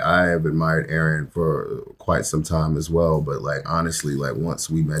 I have admired Aaron for quite some time as well. But like, honestly, like once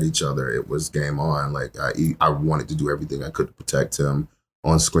we met each other, it was game on. Like I wanted to do everything I could to protect him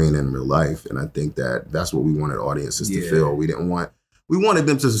on screen and in real life. And I think that's what we wanted audiences to feel. We wanted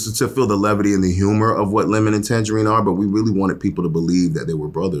them to feel the levity and the humor of what Lemon and Tangerine are, but we really wanted people to believe that they were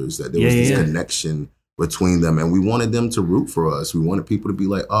brothers, that there was this connection between them. And we wanted them to root for us. We wanted people to be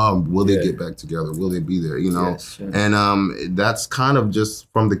like, oh, will they get back together? Will they be there? You know? Yes, sure. And that's kind of just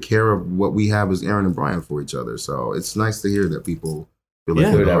from the care of what we have as Aaron and Brian for each other. So it's nice to hear that people feel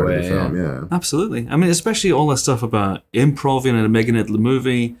like they're part of the film. Yeah. Absolutely. I mean, especially all that stuff about improv and making it the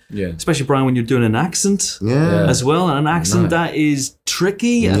movie. Yeah. Especially, Brian, when you're doing an accent as well. And an accent that is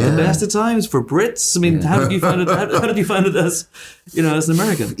tricky at the best of times for Brits. I mean, how did you find it? How did you find it as an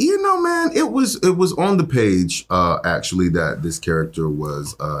American? You know, man, it was on the page actually that this character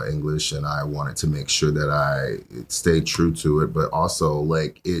was English, and I wanted to make sure that I stayed true to it, but also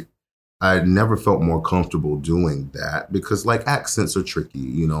like I never felt more comfortable doing that because like accents are tricky,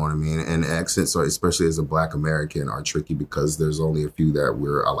 you know what I mean? And accents are, especially as a Black American, are tricky because there's only a few that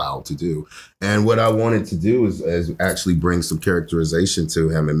we're allowed to do. And what I wanted to do is actually bring some characterization to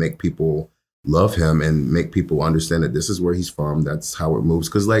him and make people love him and make people understand that this is where he's from. That's how it moves.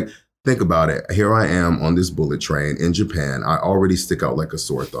 Because like, think about it. Here I am on this bullet train in Japan. I already stick out like a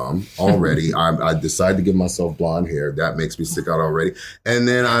sore thumb already. I decide to give myself blonde hair. That makes me stick out already. And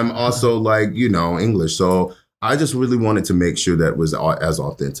then I'm also like, English. So I just really wanted to make sure that was as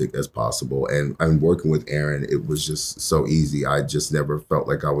authentic as possible. And working with Aaron, it was just so easy. I just never felt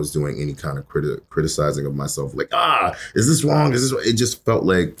like I was doing any kind of criticizing of myself. Like, is this wrong? Is this? It just felt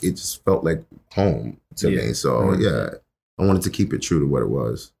like home to me. So I wanted to keep it true to what it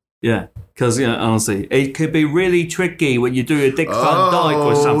was. Yeah, because honestly, it could be really tricky when you do a Dick Van Dyke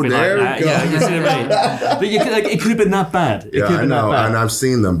or something like that. Yeah, you see what I mean? But it could have been that bad. I know, and I've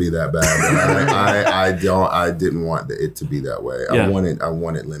seen them be that bad. But I didn't want it to be that way. Yeah. I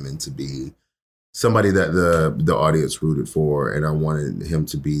wanted Lemon to be somebody that the audience rooted for, and I wanted him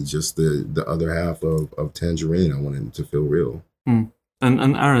to be just the other half of Tangerine. I wanted him to feel real. Mm.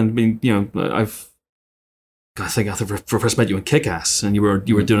 And Aaron, I mean, I think I first met you in Kick-Ass, and you were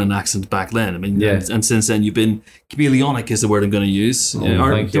doing an accent back then. I mean, and since then you've been chameleonic is the word I'm going to use.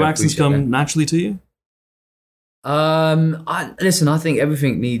 Do accents come naturally to you? I think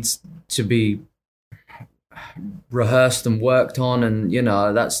everything needs to be rehearsed and worked on, and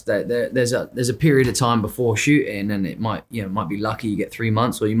there's a period of time before shooting, and it might be lucky you get 3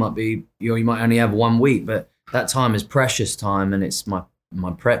 months, or you might only have 1 week, but that time is precious time, and it's my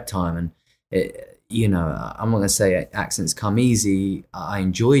prep time, and it. I'm not going to say accents come easy. I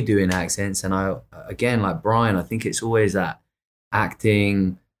enjoy doing accents. And again, like Brian, I think it's always that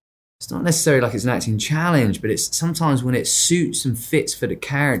acting. It's not necessarily like it's an acting challenge, but it's sometimes when it suits and fits for the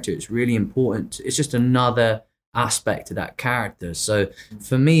character, it's really important. It's just another aspect of that character. So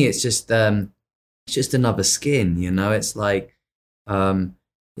for me, it's just another skin,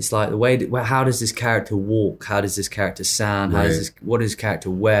 It's like, the way how does this character walk? How does this character sound? What does this character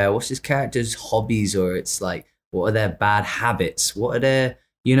wear? What's this character's hobbies? Or it's like, what are their bad habits? What are their,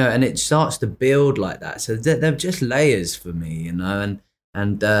 and it starts to build like that. So they're just layers for me, and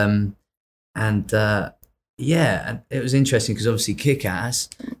it was interesting because obviously Kick-Ass,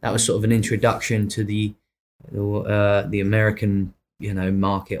 that was sort of an introduction to the American,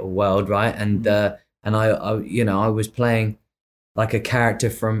 market or world, right? And I was playing like a character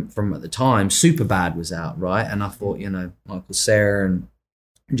from at the time, Superbad was out, right? And I thought, Michael Cera and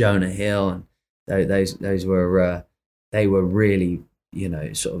Jonah Hill, and those were they were really,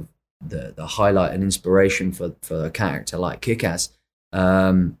 sort of the highlight and inspiration for a character like Kick-Ass.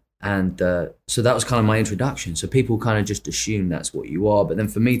 So that was kind of my introduction. So people kind of just assume that's what you are. But then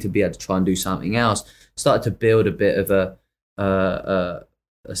for me to be able to try and do something else, started to build a bit of a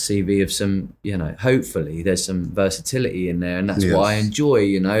CV of some, hopefully there's some versatility in there, and that's what I enjoy,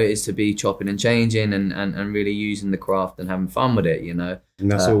 is to be chopping and changing and really using the craft and having fun with it, And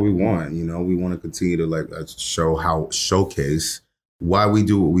that's what we want, we want to continue to showcase why we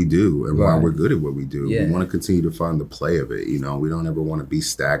do what we do and why Right. we're good at what we do. Yeah. We want to continue to find the play of it. You know, we don't ever want to be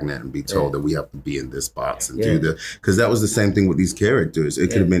stagnant and be told that we have to be in this box and do this. Because that was the same thing with these characters. It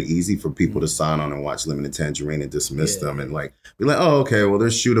could have been easy for people to sign on and watch Lemon and Tangerine and dismiss them and like be like, oh, okay, well,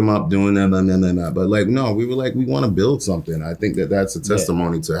 they're shoot 'em up doing that, blah, blah, blah, blah. But like, no, we were like, we want to build something. I think that that's a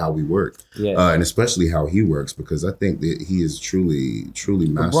testimony to how we work, and especially how he works, because I think that he is truly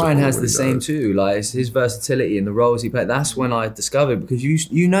masterful. Brian has the same too. Like it's his versatility in the roles he played. That's when I discovered, because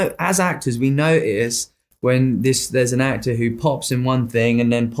you know, as actors, we notice when there's an actor who pops in one thing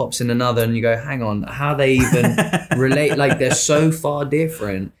and then pops in another, and you go, hang on, how they even relate? Like they're so far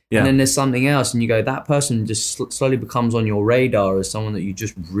different. Yeah. And then there's something else, and you go, that person just slowly becomes on your radar as someone that you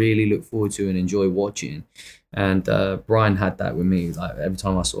just really look forward to and enjoy watching. And Brian had that with me. Like every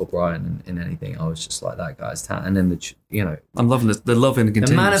time I saw Brian in anything, I was just like, that guy's talent. And then I'm loving this. The love and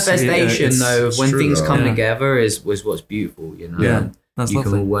the manifestation though of when things come together was what's beautiful. You know, yeah, that's you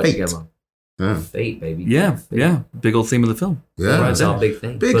lovely. can all work Fate. together. Yeah. Fate, baby. Yeah, Fate. yeah. Big old theme of the film. Yeah. That's our big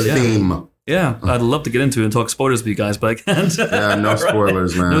thing. Big theme. Yeah, I'd love to get into it and talk spoilers with you guys, but I can't. Yeah, no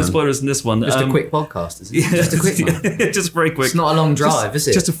spoilers, man. No spoilers in this one. Just a quick podcast, is it? Yeah, Just a quick one. Just very quick. It's not a long drive, is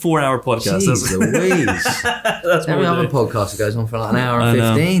it? Just a 4-hour podcast. Jeez Louise. That's Every other podcast goes on for like an hour and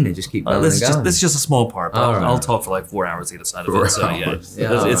 15. They just keep going this and going. is just a small part. But Right. I'll talk for like 4 hours either side of it. So yeah,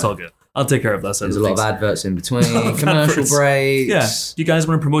 it's all good. I'll take care of that. There's a lot of adverts in between, commercial breaks. Yeah, you guys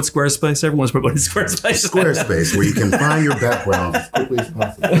want to promote Squarespace? Everyone's promoting Squarespace. Squarespace, where you can find your background as quickly as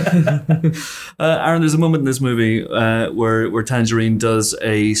possible. Aaron, there's a moment in this movie where Tangerine does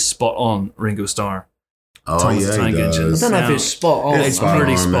a spot-on Ringo Starr. Oh, Thomas yeah, the Tank he Engine. does. I don't know if it's spot on. It's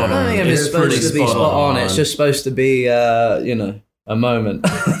pretty spot on. I don't think it's supposed to be spot on. It's just supposed to be, a moment.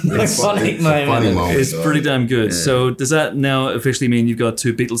 It's a funny moment. It's pretty damn good. Yeah. So does that now officially mean you've got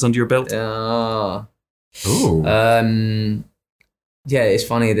 2 Beatles under your belt? Ooh. Yeah, it's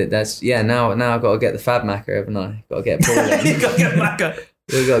funny that's now I've got to get the Fab Macker, haven't I? Got to get Paul in. You got to get Macca.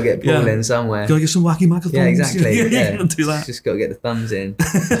 We've got to get Paul in somewhere. Got to get some wacky Macca. Yeah, exactly. Yeah. Do that. Just got to get the thumbs in.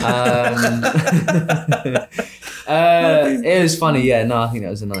 It was funny. Yeah, no, I think that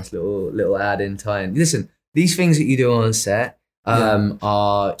was a nice little add-in tie-in. Listen, these things that you do on set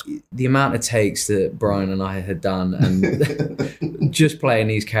are the amount of takes that Brian and I had done, and just playing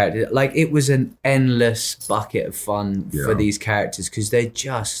these characters. Like it was an endless bucket of fun for these characters, because they're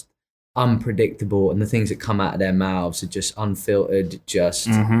just unpredictable, and the things that come out of their mouths are just unfiltered, just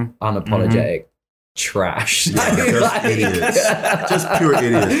unapologetic trash. Just idiots. Just pure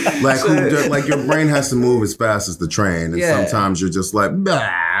idiots. Like your brain has to move as fast as the train, and sometimes you're just like,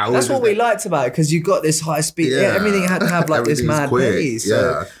 bah. That's what we liked about it, because you got this high speed. Yeah. Everything had to have like this mad pace.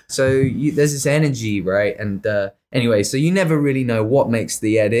 So there's this energy, right? And anyway, so you never really know what makes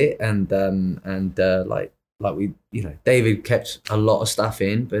the edit, and like we, David kept a lot of stuff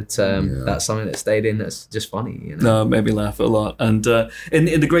in, but that's something that stayed in. That's just funny, No, it made me laugh a lot. And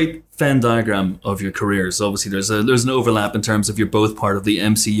in the great Venn diagram of your careers, obviously there's an overlap in terms of you're both part of the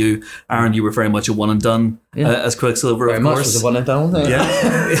MCU. Aaron, you were very much a one and done as Quicksilver, very of much course. was a one and done. Yeah.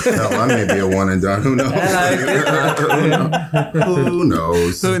 Hell, I may be a one and done. Who knows? Who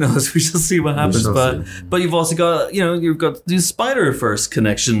knows? Who knows? We shall see what happens. But you've also got you've got the Spider-Verse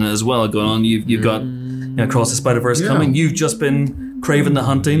connection as well going on. You've got Across the Spider-Verse coming. You've just been craving the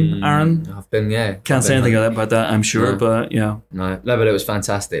hunting, Aaron. I've been Can't say anything about that, I'm sure, but No, but it was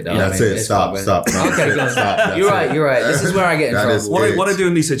fantastic. Though. That's it. Stop. Okay, go on. Stop. You're right. This is where I get in trouble. What I do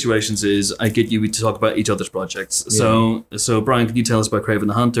in these situations is I get you to talk about each other's projects. So Brian, can you tell us about Kraven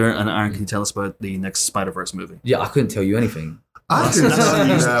the Hunter, and Aaron, can you tell us about the next Spider-Verse movie? Yeah, I couldn't tell you anything. I can tell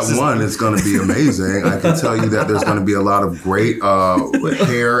you that one, it's going to be amazing. I can tell you that there's going to be a lot of great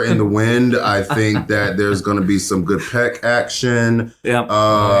hair in the wind. I think that there's going to be some good peck action. Yeah.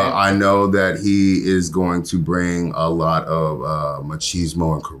 I know that he is going to bring a lot of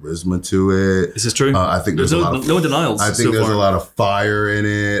machismo and charisma to it. Is this true? I think there's a lot of no denials. I think there's a lot of fire in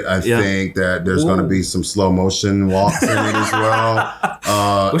it. I think that there's going to be some slow motion walks in it as well.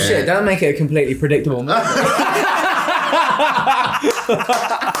 Well, shit! Don't make it a completely predictable movie.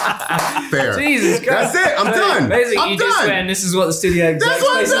 Fair. Jesus Christ. That's it. I'm done. Basically, just went, this is what the studio execs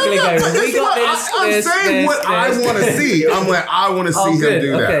basically go. We got this. I'm saying what I want to see. I'm like, I want to see him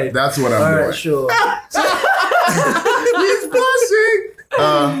do that. That's what I'm doing. All right, sure. He's blushing.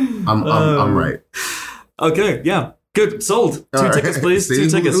 I'm right. Okay, yeah. Good. Sold. Two tickets, please. See, 2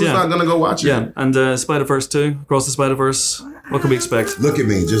 tickets, who's not going to go watch it? Yeah, and Spider-Verse 2, Across the Spider-Verse. What can we expect? Look at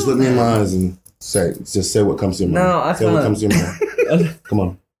me. Just look me in my eyes and say what comes to your mind. No, I can't. Say what comes to your mind. Come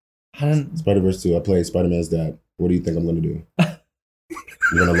on. I don't... Spider-Verse 2. I play Spider-Man's dad. What do you think I'm going to do? I'm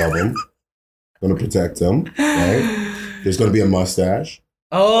going to love him. I'm going to protect him, right? There's going to be a mustache.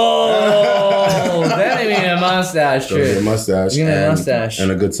 Oh, that ain't even a mustache. There's going to be a mustache.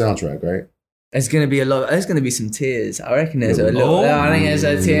 And a good soundtrack, right? It's gonna be a lot. There's gonna be some tears. I reckon there's a little. I think there's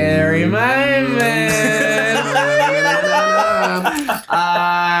a teary moment.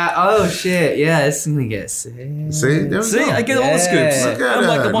 Oh shit! Yeah, it's gonna get sick. See, I get all the scoops. Look at I'm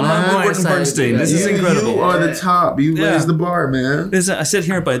like the one-man Morton Bernstein. This is incredible. You are the top. You raised the bar, man. Listen, I sit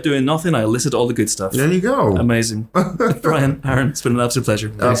here by doing nothing. I elicit all the good stuff. There you go. Amazing. Brian, Aaron, it's been an absolute pleasure.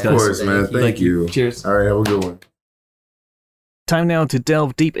 Thanks, of course, man. Thank you. Cheers. All right, have a good one. Time now to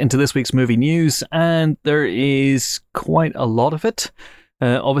delve deep into this week's movie news, and there is quite a lot of it.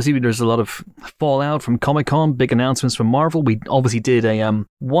 Obviously, there's a lot of fallout from Comic-Con, big announcements from Marvel. We obviously did a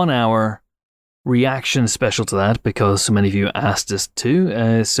 1 hour reaction special to that because so many of you asked us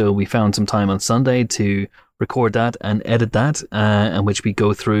to. So we found some time on Sunday to record that and edit that, in which we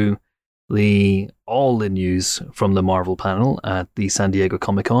go through all the news from the Marvel panel at the San Diego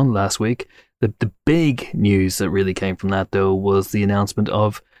Comic-Con last week. The big news that really came from that, though, was the announcement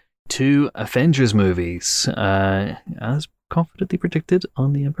of 2 Avengers movies, as confidently predicted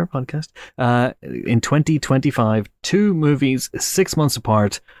on the Empire podcast. In 2025, 2 movies, 6 months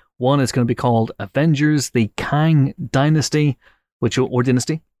apart. One is going to be called Avengers: The Kang Dynasty, or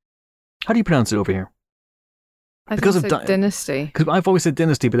Dynasty. How do you pronounce it over here? Because of dynasty. Because I've always said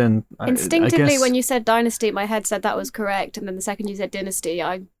dynasty, but then instinctively, I guess, when you said dynasty, my head said that was correct, and then the second you said dynasty,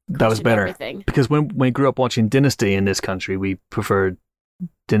 that was better. Everything. Because when we grew up watching Dynasty in this country, we preferred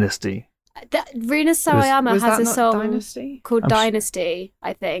Dynasty. Rina Sawayama has a song Dynasty? called Dynasty,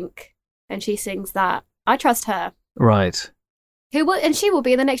 I think, and she sings that. I trust her. Right. And she will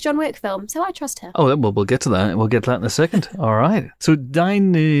be in the next John Wick film, so I trust her. Oh, well, we'll get to that. We'll get to that in a second. All right. So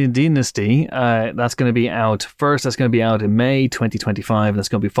Dynasty, that's going to be out first. That's going to be out in May 2025, and that's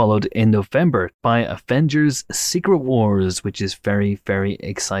going to be followed in November by Avengers: Secret Wars, which is very, very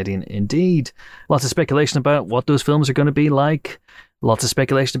exciting indeed. Lots of speculation about what those films are going to be like. Lots of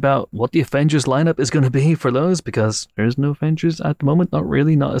speculation about what the Avengers lineup is going to be for those, because there's no Avengers at the moment,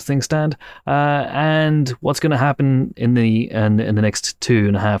 not as things stand, and what's going to happen in the next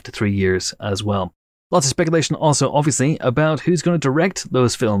 2.5 to 3 years as well. Lots of speculation also, obviously, about who's going to direct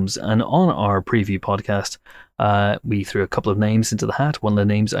those films. And on our preview podcast, we threw a couple of names into the hat. One of the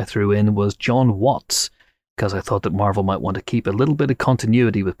names I threw in was John Watts, because I thought that Marvel might want to keep a little bit of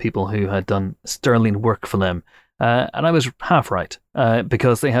continuity with people who had done sterling work for them. And I was half right,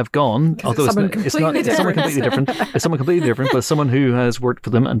 because they have gone, although it's someone completely different, but someone who has worked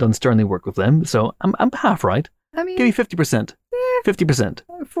for them and done sterling work with them. So I'm half right. I mean, give me 50%. 50%.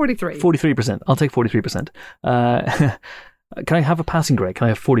 43%. I'll take 43%. Can I have a passing grade? Can I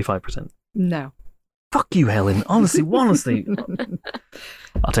have 45%? No. Fuck you, Helen. Honestly.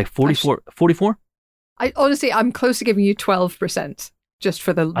 I'll take 44. 44? I'm close to giving you 12%. Just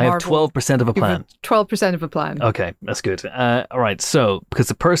for the Marvel. I have 12% of a plan. 12% of a plan. Okay, that's good. All right, so, because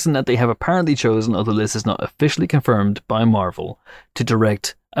the person that they have apparently chosen, although this is not officially confirmed by Marvel, to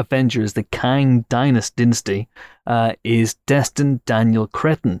direct Avengers: The Kang Dynasty, is Destin Daniel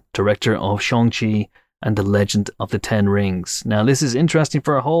Cretton, director of Shang-Chi and The Legend of the Ten Rings. Now, this is interesting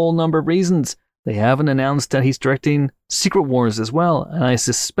for a whole number of reasons. They haven't announced that he's directing Secret Wars as well, and I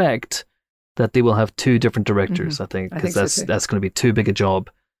suspect that they will have 2 different directors, I think, because that's going to be too big a job.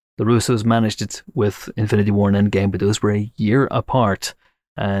 The Russos managed it with Infinity War and Endgame, but those were a year apart,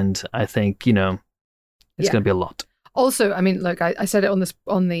 and I think, it's going to be a lot. Also, I mean, look, I said it on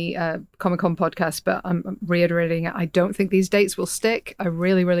the Comic-Con podcast, but I'm reiterating it. I don't think these dates will stick. I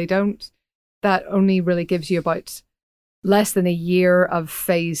really, really don't. That only really gives you about less than a year of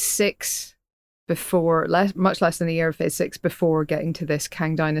Phase 6 much less than a year of Phase 6 before getting to this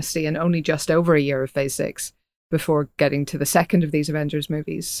Kang Dynasty, and only just over a year of Phase 6 before getting to the second of these Avengers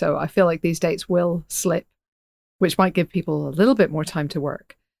movies. So I feel like these dates will slip, which might give people a little bit more time to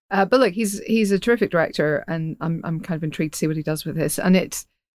work. But look, he's a terrific director, and I'm kind of intrigued to see what he does with this. And it's,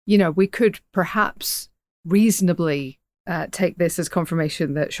 we could perhaps reasonably take this as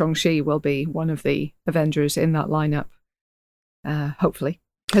confirmation that Shang-Chi will be one of the Avengers in that lineup, hopefully.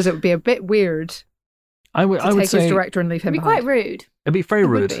 Because it would be a bit weird I would take his director and leave him behind. It'd be quite rude. It'd be very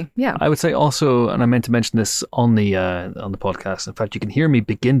rude. Yeah. I would say also, and I meant to mention this on the podcast. In fact, you can hear me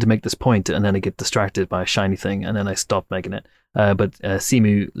begin to make this point, and then I get distracted by a shiny thing, and then I stop making it. But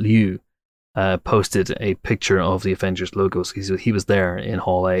Simu Liu posted a picture of the Avengers logos. He was there in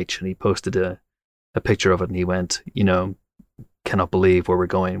Hall H, and he posted a picture of it, and he went, cannot believe where we're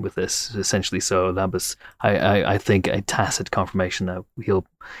going with this, essentially. So that was, I think, a tacit confirmation that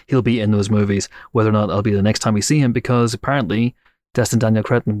he'll be in those movies. Whether or not it'll be the next time we see him, because apparently Destin Daniel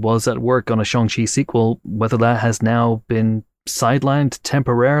Cretton was at work on a Shang-Chi sequel, whether that has now been sidelined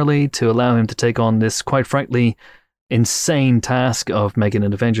temporarily to allow him to take on this, quite frankly, insane task of making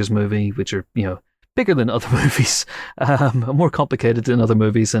an Avengers movie, which are, bigger than other movies, more complicated than other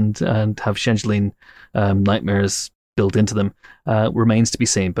movies, and have scheduling nightmares built into them, remains to be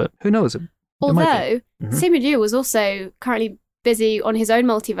seen. But who knows? Although, Simu Liu was also currently busy on his own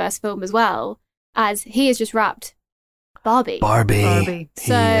multiverse film as well, as he has just wrapped Barbie.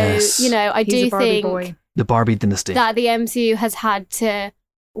 So, I do think boy. The Barbie dynasty. That the MCU has had to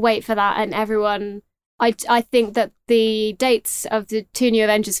wait for that, and everyone... I think that the dates of the 2 new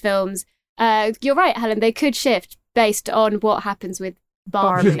Avengers films, you're right, Helen, they could shift based on what happens with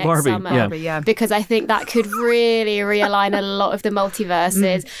Barbie next summer. Yeah. Because I think that could really realign a lot of the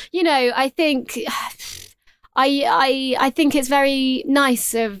multiverses. I think... I think it's very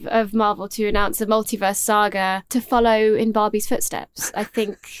nice of Marvel to announce a multiverse saga to follow in Barbie's footsteps. I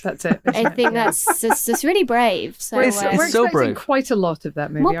think that's it. I think that's just really brave. So we're so expecting brave. Quite a lot of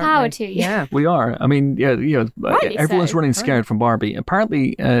that movie. More power to you. Yeah, we are. I mean, everyone's running scared from Barbie.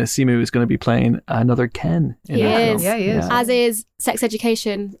 Apparently, Simu is going to be playing another Ken. He is. Yeah, he is. As is Sex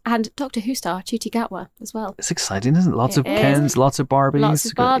Education and Doctor Who star Ncuti Gatwa as well. It's exciting, isn't it? Lots of Kens, lots of Barbies. Lots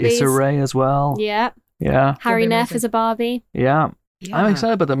of Barbies. Issa Rae as well. Yeah. Yeah. Harry Neff is a Barbie. Yeah. I'm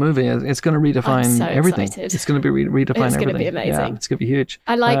excited about that movie. It's going to redefine everything. Excited. It's going to be redefine everything. It's going to be amazing. Yeah, it's going to be huge.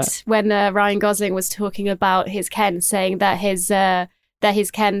 I liked when Ryan Gosling was talking about his Ken, saying that his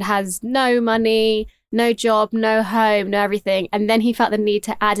Ken has no money, no job, no home, no everything. And then he felt the need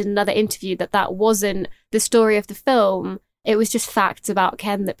to add in another interview that wasn't the story of the film. It was just facts about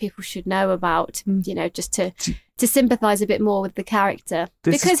Ken that people should know about, just to sympathise a bit more with the character.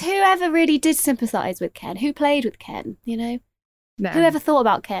 Because whoever really did sympathise with Ken, who played with Ken, No. Whoever thought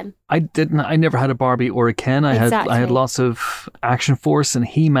about Ken? I didn't. I never had a Barbie or a Ken. I had lots of Action Force and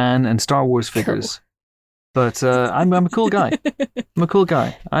He-Man and Star Wars figures. Cool. But I'm a cool guy. I'm a cool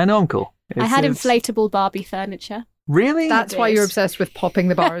guy. I know I'm cool. I had inflatable Barbie furniture. Really? That's why you're obsessed with popping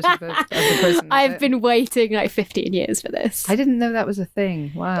the bars of the prison. I've been waiting 15 years for this. I didn't know that was a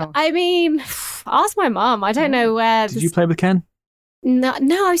thing. Wow. I mean, ask my mum. I don't know where. Did you play with Ken? No,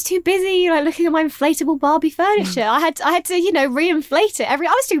 I was too busy looking at my inflatable Barbie furniture. I had to re-inflate it. I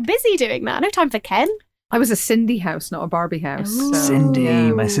was too busy doing that. No time for Ken. I was a Cindy house, not a Barbie house. So, Cindy.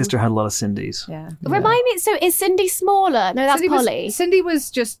 Yeah. My sister had a lot of Cindys. Yeah. Remind me, so is Cindy smaller? No, that's Polly. Cindy was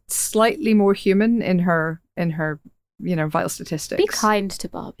just slightly more human in her vital statistics. Be kind to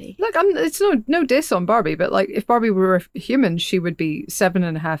Barbie. Look, it's no diss on Barbie, but if Barbie were a human, she would be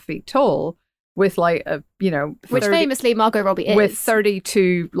 7.5 feet tall with which 30, famously Margot Robbie is, with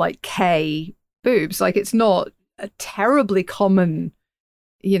 32 K boobs. It's not a terribly common,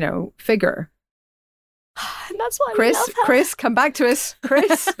 figure. And that's why we love her. Chris, come back to us,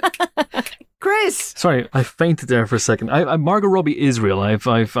 Chris. Sorry, I fainted there for a second. Margot Robbie is real.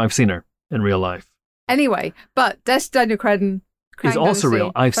 I've seen her in real life. Anyway, but Destin Daniel Cretton is also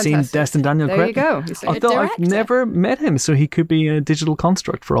real. I've seen Destin Daniel Cretton. There you go. Although I've never met him, so he could be a digital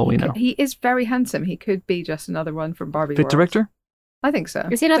construct for all we know. He is very handsome. He could be just another one from Barbie Fit World. Director? I think so.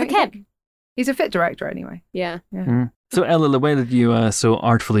 Is he another Ken? He's a fit director anyway. Yeah. So Ella, the way that you so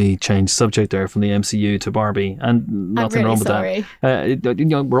artfully changed subject there from the MCU to Barbie, and nothing wrong with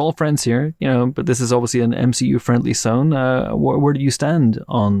that. We're all friends here, but this is obviously an MCU friendly zone. Where do you stand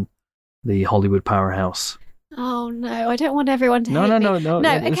on the Hollywood powerhouse? Oh no, I don't want everyone to hate me. No.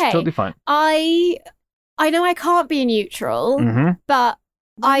 No, it's okay. Totally fine. I know I can't be neutral, but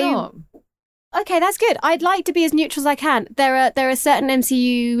okay, that's good. I'd like to be as neutral as I can. There are certain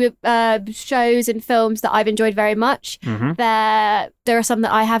MCU shows and films that I've enjoyed very much. There are some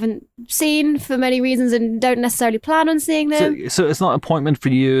that I haven't seen for many reasons and don't necessarily plan on seeing them. So it's not an appointment for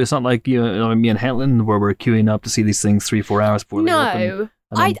you. It's not like me and Helen where we're queuing up to see these things 3-4 hours before they open.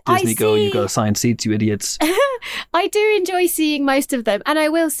 And then Disney go, you've got assigned seats, you idiots. I do enjoy seeing most of them. And I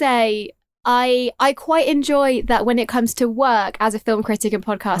will say, I quite enjoy that when it comes to work as a film critic and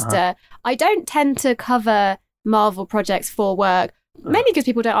podcaster. I don't tend to cover Marvel projects for work, mainly because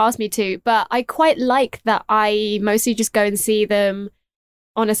people don't ask me to, but I quite like that I mostly just go and see them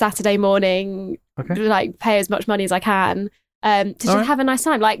on a Saturday morning, pay as much money as I can to just have a nice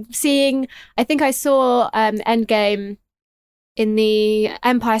time. I think I saw Endgame in the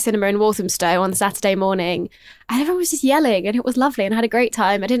Empire Cinema in Walthamstow on Saturday morning, and everyone was just yelling, and it was lovely, and I had a great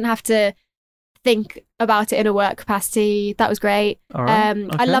time. I didn't have to think about it in a work capacity. That was great. I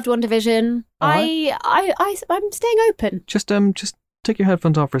loved WandaVision. I'm staying open. Just take your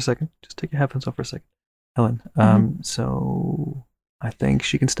headphones off for a second. Helen. So I think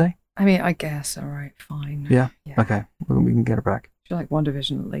she can stay. I mean, I guess. All right, fine. Yeah. Okay. We can get her back. like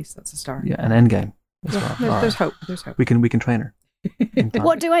WandaVision at least. That's a start. Yeah, an Endgame as well. There's hope. There's hope. We can train her.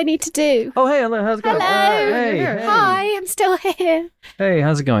 What do I need to do? Oh, hey, how's it going? Hello. Hey. Hi, I'm still here. Hey,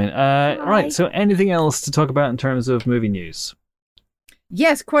 how's it going? Right, so anything else to talk about in terms of movie news?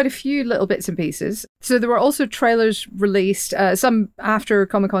 Yes, quite a few little bits and pieces. So there were also trailers released, some after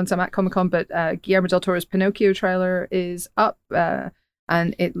Comic-Con, some at Comic-Con, but Guillermo del Toro's Pinocchio trailer is up,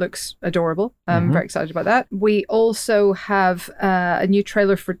 and it looks adorable. I'm very excited about that. We also have a new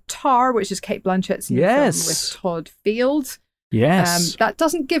trailer for Tar, which is Cate Blanchett's new film with Todd Field. Yes. That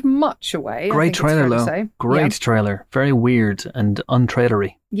doesn't give much away. Great trailer, though. Great trailer. Very weird and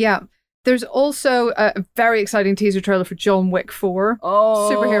untrailery. Yeah. There's also a very exciting teaser trailer for John Wick 4. Oh,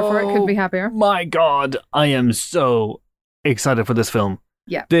 super here for it. Couldn't be happier. My God, I am so excited for this film.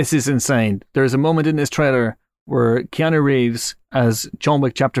 Yeah. This is insane. There's a moment in this trailer where Keanu Reeves as John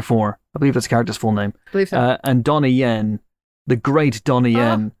Wick Chapter 4, I believe that's the character's full name, I believe so. and Donnie Yen, the great Donnie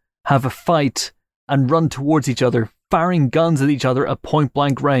Yen, have a fight and run towards each other, firing guns at each other at point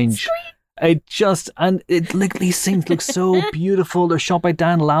blank range. These scenes look so beautiful. They're shot by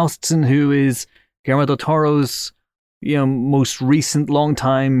Dan Laustsen, who is Guillermo del Toro's, most recent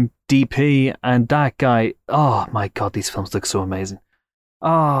longtime DP, and that guy. Oh my God, these films look so amazing.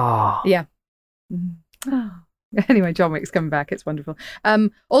 Oh yeah. Anyway, John Wick's coming back. It's wonderful.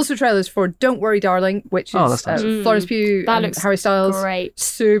 Also trailers for Don't Worry, Darling, which is nice. Florence Pugh and Harry Styles. Great.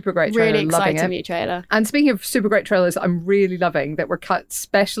 Super great trailer. Really loving exciting it. new trailer. And speaking of super great trailers, I'm really loving that were cut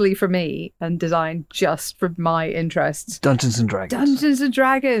specially for me and designed just for my interests. Dungeons and Dragons. Dungeons and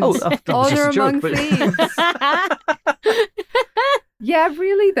Dragons. Oh, that was Honor just a Among joke, Thieves. Yeah,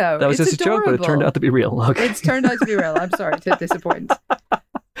 really though. That was it's just adorable. a joke, but it turned out to be real. Okay. It's turned out to be real. I'm sorry to disappoint.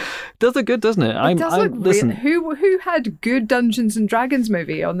 Does look good, doesn't it? It does look listen. Who had good Dungeons and Dragons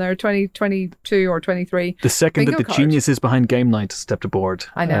movie on their 2022 or 23? The second that the card. geniuses behind Game Night stepped aboard,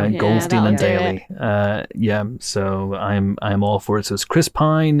 I know. Goldstein and that'll Daly. So I'm all for it. So it's Chris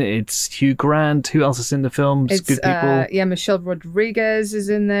Pine, it's Hugh Grant. Who else is in the film? It's good people. Michelle Rodriguez is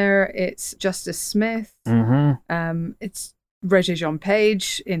in there. It's Justice Smith. It's Regé-Jean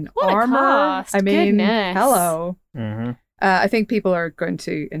Page in What armor. a cast. I mean, Goodness. hello. Mm-hmm. I think people are going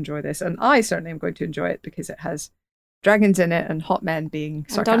to enjoy this, and I certainly am going to enjoy it because it has dragons in it and hot men being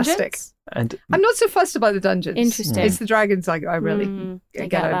sarcastic. Dungeons? And I'm not so fussed about the dungeons. Interesting. It's the dragons I really I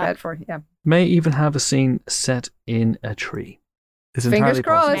get out of that. bed for. Yeah. may even have a scene set in a tree. It's Fingers entirely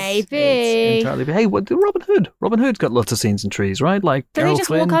crossed. possible. Maybe. It's entirely. Hey, what Robin Hood? Robin Hood's got lots of scenes in trees, right? Like Do Errol they just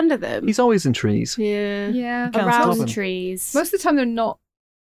Flynn, walk under them? he's always in trees. Yeah. Yeah. Can't stop Around him. trees. Most of the time they're not.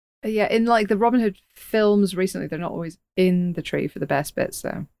 Yeah, in like the Robin Hood films recently, they're not always in the tree for the best bits,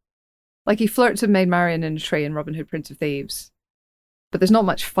 though. Like he flirts with Maid Marian in a tree in Robin Hood, Prince of Thieves. But there's not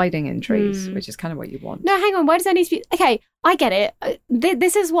much fighting in trees, which is kind of what you want. No, hang on. Why does there need to be... Okay, I get it.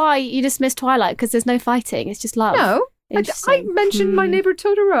 This is why you dismiss Twilight, because there's no fighting. It's just love. No, I mentioned My Neighbor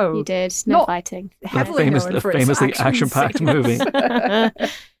Totoro. You did. No Not fighting. Heavily known for its famously action action-packed scenes. movie.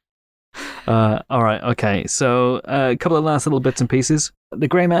 All right, okay. So a couple of last little bits and pieces. The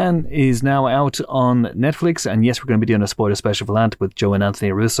Grey Man is now out on Netflix, and yes, we're going to be doing a spoiler special for that with Joe and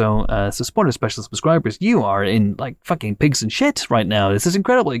Anthony Russo. So spoiler special subscribers, you are in like fucking pigs and shit right now. This is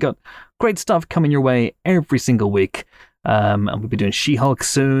incredible. You got great stuff coming your way every single week. And we'll be doing She-Hulk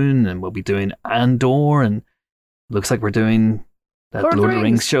soon, and we'll be doing Andor, and looks like we're doing that Lord of the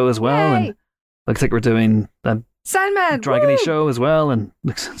Rings show as well, Yay. and looks like we're doing that Sandman. Dragony woo! show as well, and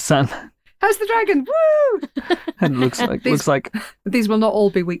looks Sandman. How's the dragon? Woo! And looks like These will not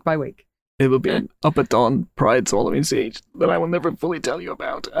all be week by week. it will be an Up at Dawn Pride Solomon Siege that I will never fully tell you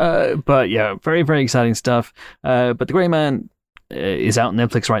about. But yeah, very, very exciting stuff. But The Grey Man is out on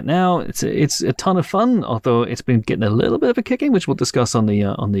Netflix right now. It's a ton of fun, although it's been getting a little bit of a kicking, which we'll discuss on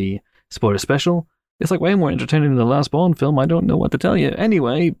the spoiler special. It's like way more entertaining than the last Bond film. I don't know what to tell you.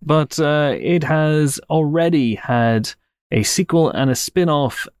 Anyway, but it has already had a sequel and a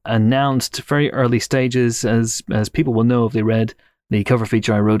spin-off announced very early stages, as people will know if they read the cover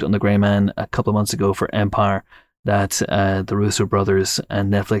feature I wrote on The Grey Man a couple of months ago for Empire, that the Russo brothers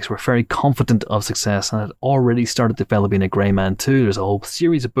and Netflix were very confident of success and had already started developing a Grey Man 2. There's a whole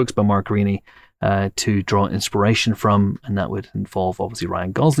series of books by Mark Greaney to draw inspiration from, and that would involve obviously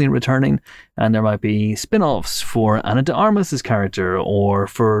Ryan Gosling returning, and there might be spin-offs for Ana de Armas' character, or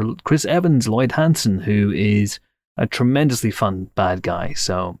for Chris Evans, Lloyd Hansen, who is a tremendously fun bad guy.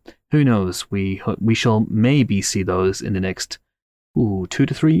 So who knows? We shall maybe see those in the next 2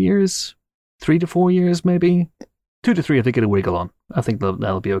 to 3 years, 3 to 4 years maybe. 2 to 3 I think it'll wiggle on. I think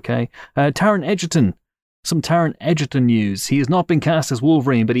that'll be okay. Taron Egerton. Some Taron Egerton news. He has not been cast as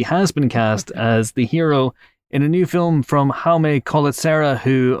Wolverine, but he has been cast as the hero In a new film from Jaume Collet-Serra,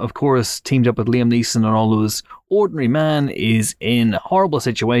 who, of course, teamed up with Liam Neeson and all those, ordinary man is in a horrible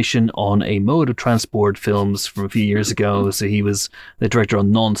situation on a mode of transport films from a few years ago. So he was the director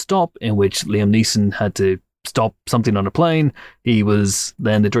on Non-Stop, in which Liam Neeson had to stop something on a plane. He was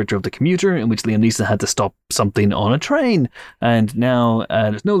then the director of The Commuter, in which Liam Neeson had to stop something on a train. And now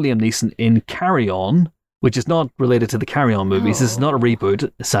there's no Liam Neeson in Carry On, which is not related to the Carry On movies. This is not a reboot,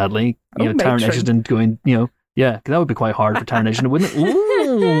 sadly. Taron Egerton going, yeah, that would be quite hard for Taron Egerton, wouldn't it?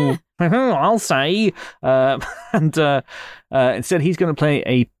 Ooh, I'll say. Instead, he's going to play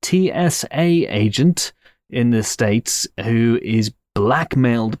a TSA agent in the States who is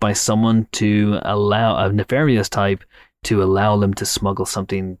blackmailed by someone to allow a nefarious type to allow them to smuggle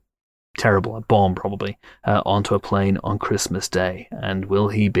something terrible, a bomb probably, onto a plane on Christmas Day. And will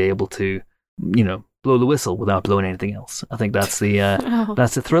he be able to, blow the whistle without blowing anything else? I think that's the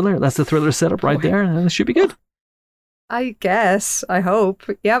that's the thriller. That's the thriller setup right there, and it should be good. I guess. I hope.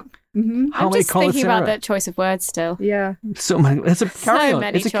 Yep. Mm-hmm. I'm just thinking about that choice of words still. Yeah. So many. It's a carry on.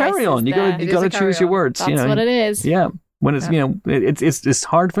 It's a carry on. You got to choose your words. That's what it is. Yeah. When it's it's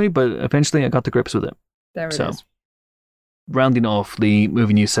hard for me, but eventually I got to grips with it. There it is. Rounding off the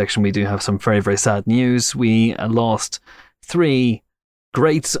movie news section, we do have some very, very sad news. We lost 3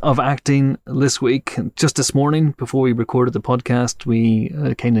 greats of acting this week. Just this morning, before we recorded the podcast, we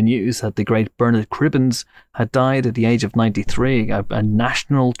came to news that the great Bernard Cribbins had died at the age of 93, a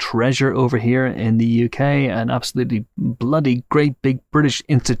national treasure over here in the UK, an absolutely bloody great big British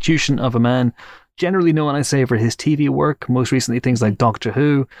institution of a man, generally known, I say, for his TV work, most recently things like Doctor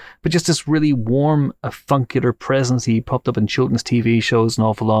Who, but just this really warm, avuncular presence. He popped up in children's TV shows an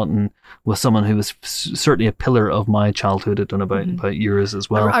awful lot and was someone who was certainly a pillar of my childhood. I don't know about yours as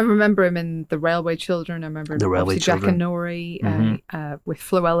well. I remember him in The Railway Children. I remember The Railway Children. Jack and Nori with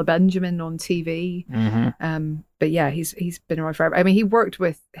Floella Benjamin on TV. Mm-hmm. But yeah, he's been around forever. I mean, he worked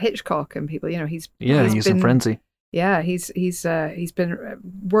with Hitchcock and people. He's in Frenzy. Yeah, he's been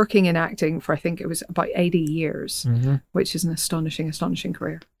working in acting for, I think it was about 80 years, which is an astonishing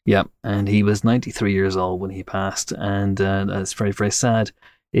career. Yeah, and he was 93 years old when he passed, and that's very, very sad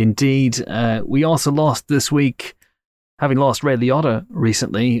indeed. We also lost this week, having lost Ray Liotta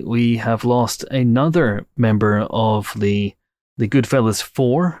recently, we have lost another member of the Goodfellas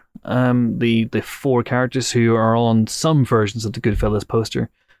 4, the 4 characters who are on some versions of the Goodfellas poster.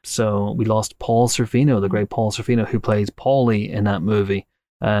 So we lost Paul Sorvino, the great Paul Sorvino, who plays Paulie in that movie,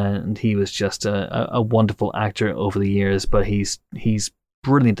 and he was just a wonderful actor over the years. But he's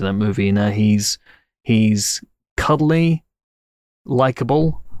brilliant in that movie. Now he's cuddly,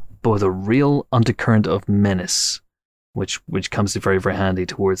 likable, but with a real undercurrent of menace, which comes in very, very handy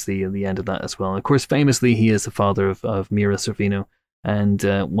towards the end of that as well. And of course, famously, he is the father of Mira Sorvino, and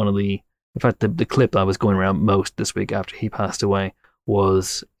the clip I was going around most this week after he passed away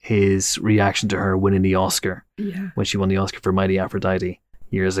was his reaction to her winning the Oscar when she won the Oscar for Mighty Aphrodite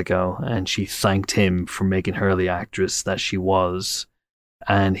years ago, and she thanked him for making her the actress that she was,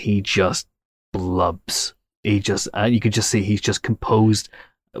 and he just blubs. You could just see he's just composed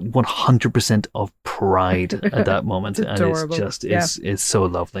 100% of pride at that moment, and it's so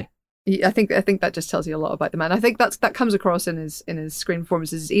lovely. I think that just tells you a lot about the man. I think that comes across in his screen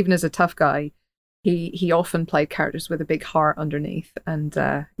performances, even as a tough guy. He often played characters with a big heart underneath, and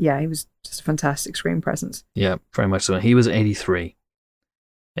he was just a fantastic screen presence. Yeah, very much so. He was 83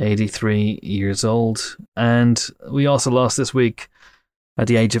 years old, and we also lost this week, at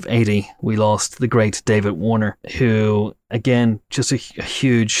the age of 80, we lost the great David Warner, who, again, just a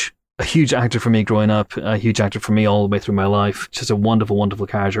huge actor for me growing up, a huge actor for me all the way through my life, just a wonderful, wonderful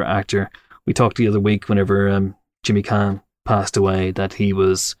character actor. We talked the other week whenever Jimmy Caan passed away that he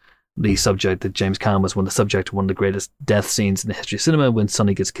was the subject, that James Caan was the subject of one of the greatest death scenes in the history of cinema when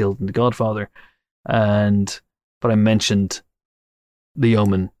Sonny gets killed in The Godfather. But I mentioned The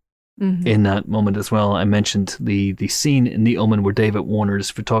Omen in that moment as well. I mentioned the scene in The Omen where David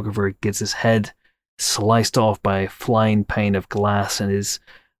Warner's photographer gets his head sliced off by a flying pane of glass,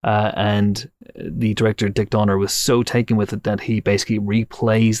 and the director Dick Donner was so taken with it that he basically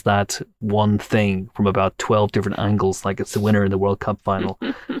replays that one thing from about 12 different angles, like it's the winner in the World Cup final.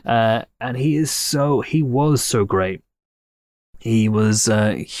 And he was so great. He was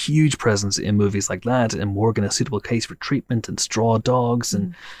a huge presence in movies like that, and Morgan, A Suitable Case for Treatment, and Straw Dogs,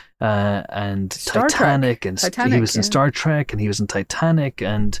 and Titanic, and he was in Star Trek, and he was in Titanic,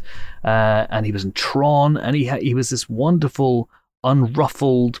 and he was in Tron, and he was this wonderful,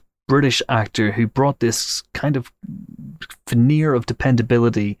 unruffled British actor who brought this kind of veneer of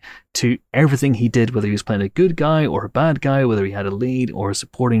dependability to everything he did, whether he was playing a good guy or a bad guy, whether he had a lead or a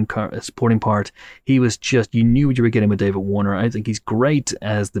supporting part. He was just, you knew what you were getting with David Warner. I think he's great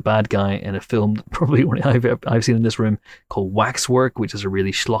as the bad guy in a film probably only I've seen in this room called Waxwork, which is a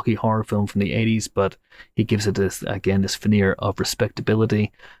really schlocky horror film from the 80s, but he gives it this veneer of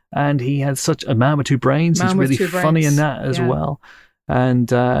respectability. And he had such a man with two brains. He's really funny in that as well. And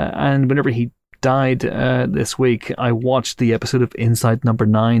whenever he died this week, I watched the episode of Inside Number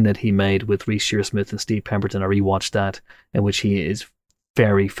 9 that he made with Reece Shearsmith and Steve Pemberton. I rewatched that, in which he is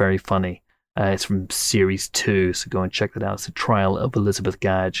very, very funny. It's from series 2, so go and check that out. It's the trial of Elizabeth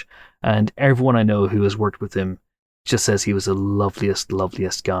Gage. And everyone I know who has worked with him just says he was the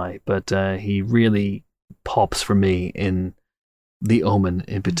loveliest guy. But he really pops for me in The Omen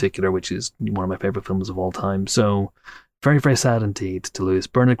in particular, which is one of my favorite films of all time. So very, very sad indeed to lose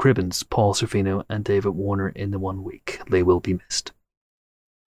Bernard Cribbins, Paul Sorvino, and David Warner in the 1 week. They will be missed.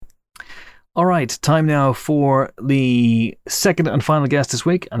 All right, time now for the second and final guest this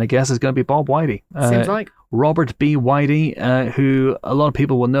week, and I guess it's going to be Bob Weide. Seems like. Robert B. Weide, who a lot of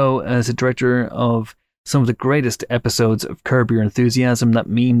people will know as a director of some of the greatest episodes of Curb Your Enthusiasm, that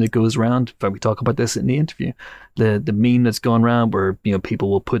meme that goes around. In fact, we talk about this in the interview. The meme that's gone around where people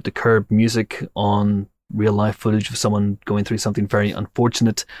will put the Curb music on real life footage of someone going through something very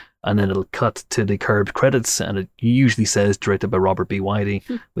unfortunate, and then it'll cut to the Curb credits, and it usually says directed by Robert B. Weide,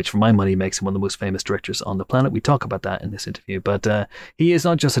 which for my money makes him one of the most famous directors on the planet. We talk about that in this interview, but he is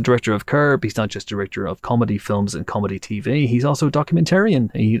not just a director of Curb, he's not just a director of comedy films and comedy TV, he's also a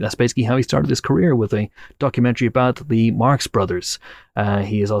documentarian. That's basically how he started his career, with a documentary about the Marx Brothers.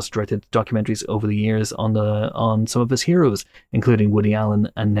 He has also directed documentaries over the years on some of his heroes, including Woody Allen,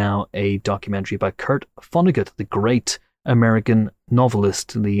 and now a documentary about Kurt Vonnegut, the great American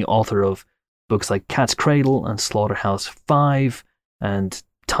novelist, the author of books like Cat's Cradle and Slaughterhouse-Five and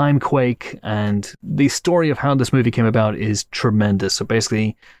Timequake. And the story of how this movie came about is tremendous. So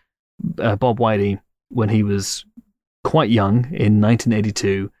basically, Bob Weide, when he was quite young in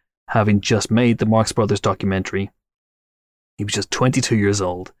 1982, having just made the Marx Brothers documentary, he was just 22 years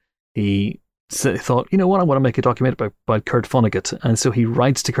old. He thought, you know what, I want to make a documentary about Kurt Vonnegut. And so he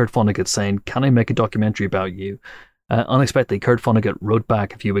writes to Kurt Vonnegut saying, can I make a documentary about you? Unexpectedly, Kurt Vonnegut wrote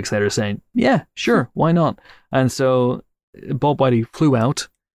back a few weeks later saying, yeah, sure, why not? And so Bob Weide flew out,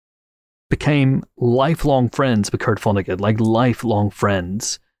 became lifelong friends with Kurt Vonnegut, like lifelong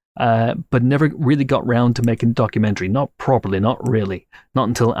friends, but never really got round to making a documentary. Not properly, not really. Not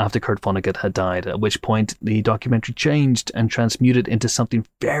until after Kurt Vonnegut had died, at which point the documentary changed and transmuted into something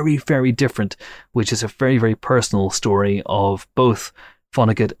very, very different, which is a very, very personal story of both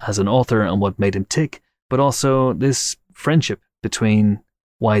Vonnegut as an author and what made him tick, but also this friendship between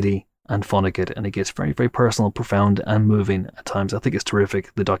Weide and Vonnegut, and it gets very, very personal, profound, and moving at times. I think it's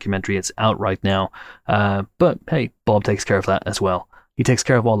terrific, the documentary. It's out right now. But hey, Bob takes care of that as well. He takes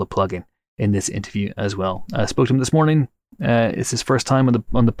care of all the plugging in this interview as well. I spoke to him this morning. It's his first time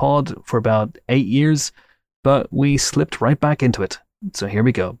on the pod for about 8 years, but we slipped right back into it. So here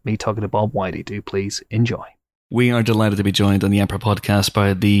we go. Me talking to Bob Weide. Do please enjoy. We are delighted to be joined on the Emperor podcast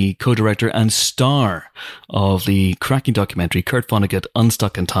by the co-director and star of the cracking documentary Kurt Vonnegut,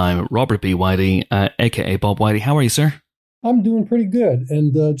 Unstuck in Time, Robert B. Weide, aka Bob Weide. How are you, sir? I'm doing pretty good.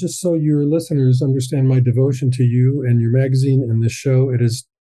 And just so your listeners understand my devotion to you and your magazine and this show, it is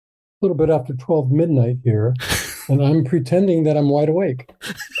a little bit after 12 midnight here, and I'm pretending that I'm wide awake.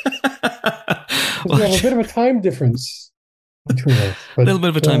 We have a bit of a time difference between us. A little bit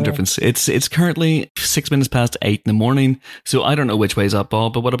of a time difference. It's currently 6 minutes past 8 in the morning, so I don't know which way's up,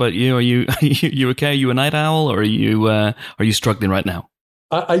 Bob. But what about you? Are you okay? Are you a night owl, or are you struggling right now?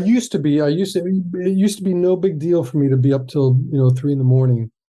 I used to be. It used to be no big deal for me to be up till 3 in the morning,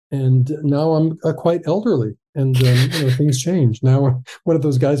 and now I'm quite elderly, and things change. Now I'm one of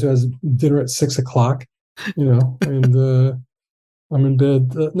those guys who has dinner at 6 o'clock, and I'm in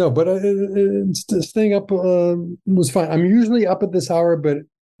bed. Staying up was fine. I'm usually up at this hour, but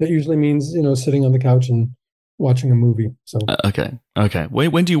that usually means sitting on the couch and watching a movie. So okay.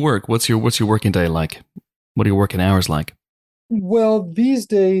 When do you work? What's your working day like? What are your working hours like? Well, these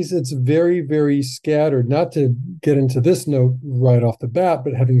days it's very, very scattered. Not to get into this note right off the bat,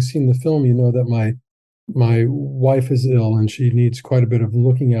 but having seen the film, you know that my wife is ill and she needs quite a bit of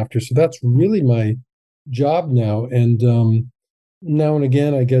looking after. So that's really my job now. And now and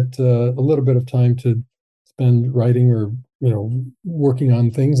again, I get a little bit of time to spend writing or working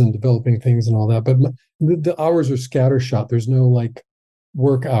on things and developing things and all that. But the hours are scattershot. There's no like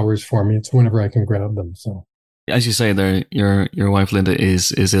work hours for me. It's whenever I can grab them. So. As you say there, your wife Linda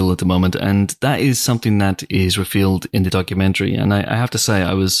is ill at the moment, and that is something that is revealed in the documentary. And I have to say,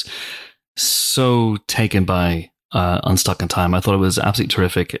 I was so taken by Unstuck in Time. I thought it was absolutely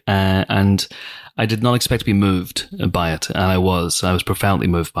terrific, and I did not expect to be moved by it, and I was profoundly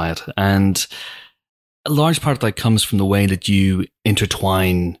moved by it. And a large part of that comes from the way that you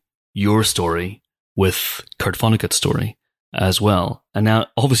intertwine your story with Kurt Vonnegut's story as well. And now,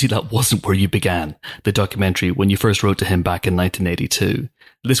 obviously, that wasn't where you began the documentary when you first wrote to him back in 1982.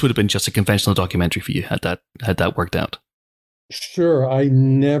 This would have been just a conventional documentary for you had that worked out. Sure. I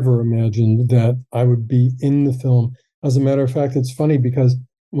never imagined that I would be in the film. As a matter of fact, it's funny because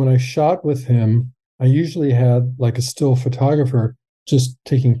when I shot with him, I usually had like a still photographer just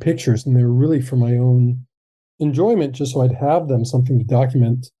taking pictures, and they were really for my own enjoyment, just so I'd have them, something to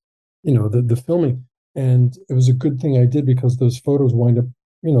document, the filming. And it was a good thing I did, because those photos wind up,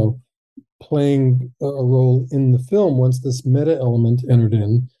 playing a role in the film once this meta element entered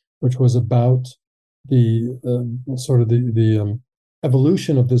in, which was about the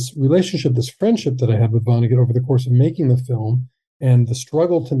evolution of this relationship, this friendship that I had with Vonnegut over the course of making the film, and the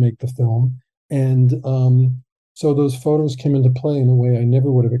struggle to make the film. And so those photos came into play in a way I never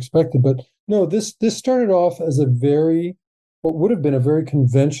would have expected. But no, this started off as what would have been a very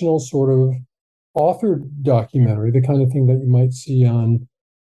conventional sort of authored documentary, the kind of thing that you might see on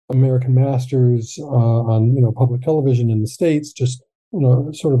American Masters, on public television in the States, just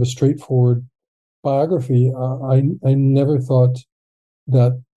sort of a straightforward biography. I never thought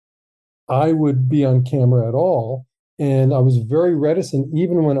that I would be on camera at all, and I was very reticent,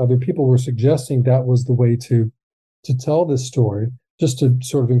 even when other people were suggesting that was the way to tell this story. Just to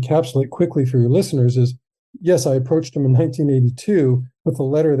sort of encapsulate quickly for your listeners is, yes, I approached him in 1982 with a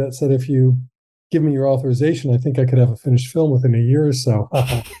letter that said, if you give me your authorization, I think I could have a finished film within a year or so.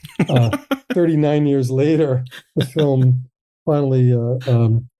 39 years later, the film finally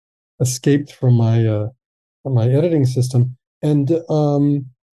escaped from my editing system. And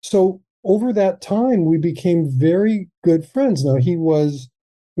so over that time, we became very good friends. Now, he was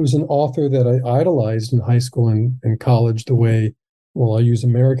an author that I idolized in high school and college, the way, well, I'll use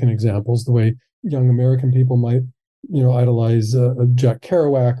American examples, the way young American people might idolize Jack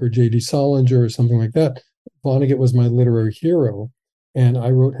Kerouac or J.D. Salinger or something like that. Vonnegut was my literary hero, and I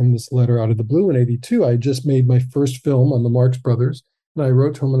wrote him this letter out of the blue in 82. I just made my first film on the Marx Brothers, and I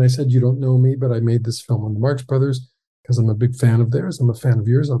wrote to him and I said, you don't know me, but I made this film on the Marx Brothers because I'm a big fan of theirs. I'm a fan of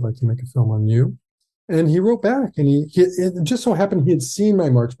yours. I'd like to make a film on you. And he wrote back, and it just so happened he had seen my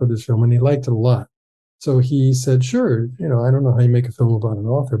Marx Brothers film, and he liked it a lot. So he said, sure, I don't know how you make a film about an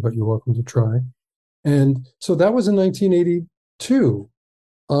author, but you're welcome to try. And so that was in 1982.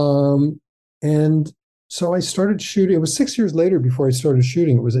 And so I started shooting. It was 6 years later before I started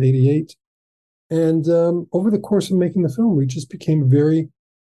shooting. It was 88. And over the course of making the film, we just became very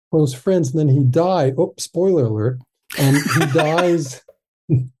close friends. And then he died. Oh, spoiler alert. He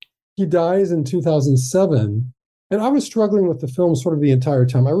dies in 2007. And I was struggling with the film sort of the entire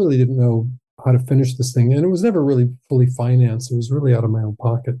time. I really didn't know how to finish this thing. And it was never really fully financed. It was really out of my own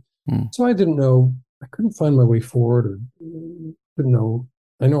pocket. So I didn't know. I couldn't find my way forward, or didn't know.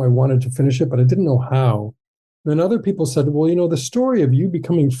 I know I wanted to finish it, but I didn't know how. Then other people said, well, the story of you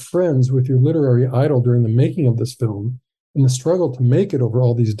becoming friends with your literary idol during the making of this film and the struggle to make it over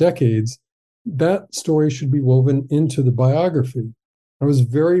all these decades, that story should be woven into the biography. I was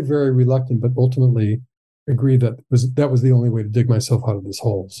very, very reluctant, but ultimately agreed that was the only way to dig myself out of this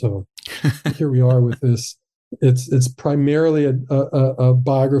hole. So here we are with this. It's primarily a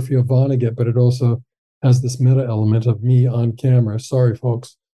biography of Vonnegut, but it also has this meta element of me on camera. Sorry,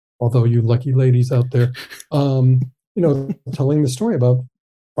 folks, although you lucky ladies out there, telling the story about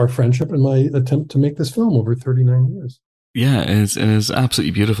our friendship and my attempt to make this film over 39 years. Yeah, it is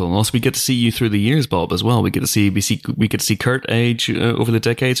absolutely beautiful. And also, we get to see you through the years, Bob, as well. We get to see Kurt age over the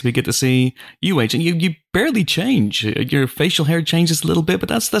decades. We get to see you age, and you barely change. Your facial hair changes a little bit, but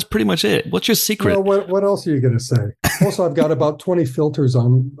that's pretty much it. What's your secret? Well, what else are you going to say? Also, I've got about 20 filters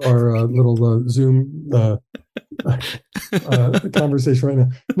on our little Zoom conversation right now.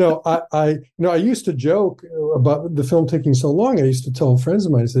 No, I used to joke about the film taking so long. I used to tell friends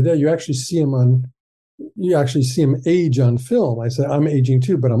of mine, I said, "Yeah, you actually see him age on film." I said, I'm aging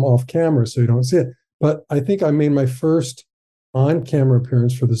too, but I'm off camera, so you don't see it. But I think I made my first on-camera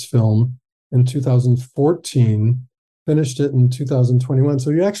appearance for this film in 2014, finished it in 2021. So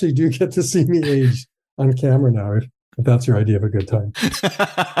you actually do get to see me age on camera now, if that's your idea of a good time.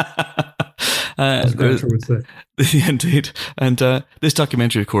 That's manufacturer would say. Indeed. And this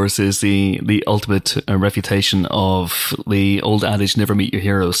documentary, of course, is the ultimate refutation of the old adage, never meet your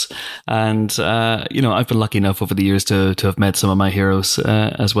heroes. And, I've been lucky enough over the years to have met some of my heroes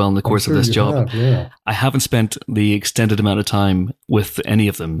as well in the course of this job. I haven't spent the extended amount of time with any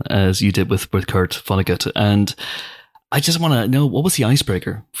of them as you did with Kurt Vonnegut. And I just want to know, what was the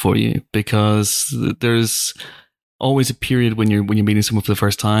icebreaker for you? Because there's always a period when you're meeting someone for the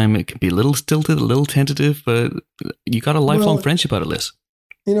first time. It can be a little stilted, a little tentative, but you got a lifelong friendship out of this.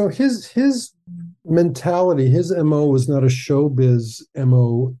 His mentality, his MO was not a showbiz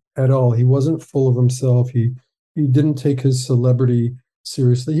MO at all. He wasn't full of himself. He didn't take his celebrity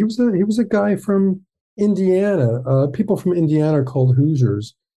seriously. He was a guy from Indiana. People from Indiana are called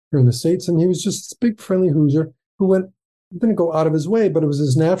Hoosiers here in the States, and he was just this big friendly Hoosier who didn't go out of his way, but it was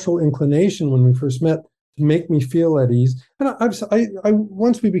his natural inclination when we first met to make me feel at ease. And I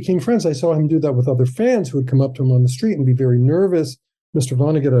once we became friends, I saw him do that with other fans who would come up to him on the street and be very nervous. Mr.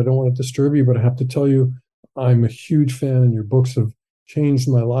 Vonnegut, I don't want to disturb you, but I have to tell you, I'm a huge fan and your books have changed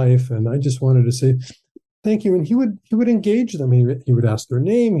my life. And I just wanted to say thank you. And he would engage them. He would ask their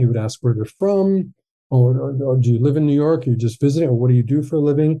name. He would ask where they're from. Or do you live in New York? Are you just visiting? Or what do you do for a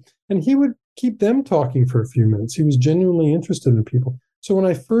living? And he would keep them talking for a few minutes. He was genuinely interested in people. So when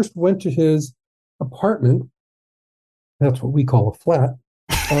I first went to his apartment, that's what we call a flat.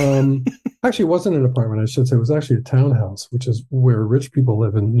 Actually, it wasn't an apartment, I should say. It was actually a townhouse, which is where rich people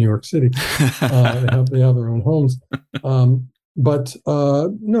live in New York City. They have their own homes. But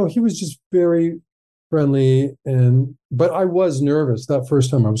no, he was just very friendly. But I was nervous. That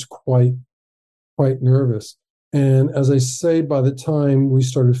first time I was quite nervous. And as I say, by the time we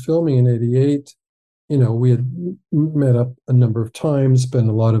started filming in '88, we had met up a number of times, spent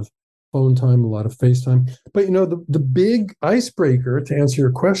a lot of phone time, a lot of FaceTime. But, the big icebreaker, to answer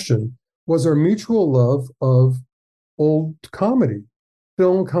your question, was our mutual love of old comedy,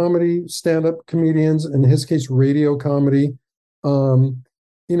 film comedy, stand-up comedians, in his case, radio comedy.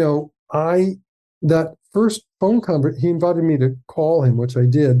 That first phone conversation, he invited me to call him, which I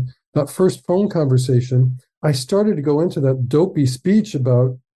did. That first phone conversation, I started to go into that dopey speech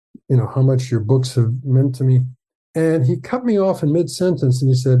about, how much your books have meant to me. And he cut me off in mid-sentence and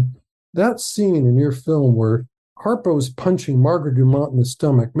he said, that scene in your film where Harpo's punching Margaret Dumont in the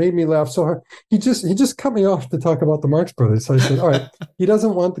stomach made me laugh so hard. He just cut me off to talk about the Marx Brothers. So I said, all right, he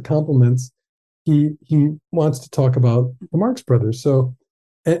doesn't want the compliments. He wants to talk about the Marx Brothers. So,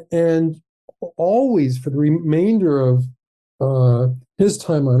 and always for the remainder of his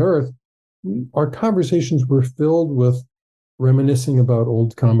time on Earth, our conversations were filled with reminiscing about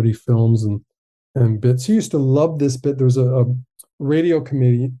old comedy films and bits. He used to love this bit. There was a radio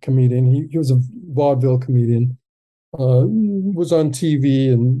comedian. He was a vaudeville comedian. Was on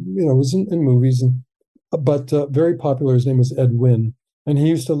TV and was in movies, but very popular. His name was Ed Wynn, and he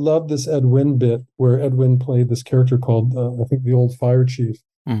used to love this Ed Wynn bit where Ed Wynn played this character called I think the old fire chief,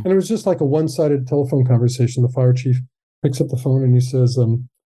 and it was just like a one-sided telephone conversation. The fire chief picks up the phone and he says,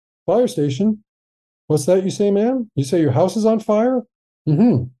 "Fire station, what's that you say, ma'am? You say your house is on fire?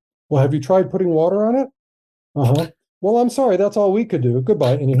 Mm-hmm. Well, have you tried putting water on it? Uh-huh. Well, I'm sorry, that's all we could do.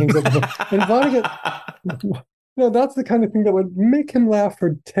 Goodbye." And he hangs up the phone. And Vonnegut, that's the kind of thing that would make him laugh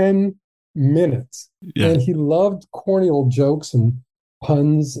for 10 minutes. Yeah. And he loved corny old jokes and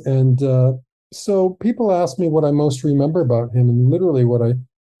puns. And so people ask me what I most remember about him. And literally what I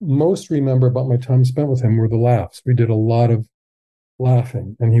most remember about my time spent with him were the laughs. We did a lot of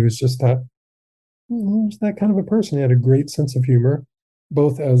laughing. And he was just that kind of a person. He had a great sense of humor,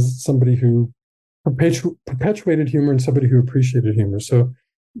 both as somebody who perpetuated humor and somebody who appreciated humor. So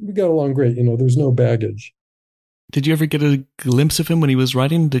we got along great. There's no baggage. Did you ever get a glimpse of him when he was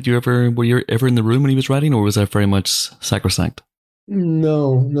writing? Were you ever in the room when he was writing, or was that very much sacrosanct?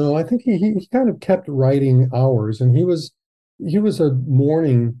 No. I think he kind of kept writing hours, and he was a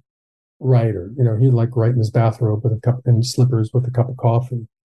morning writer. He'd like write in his bathrobe with a cup and slippers with a cup of coffee.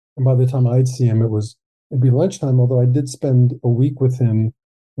 And by the time I'd see him, it'd be lunchtime. Although I did spend a week with him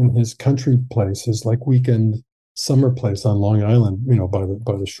in his country place, his like weekend summer place on Long Island, by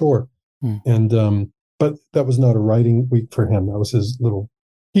the shore. And but that was not a writing week for him. That was his little.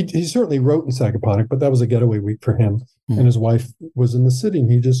 He certainly wrote in Sagaponic, but that was a getaway week for him. And his wife was in the city,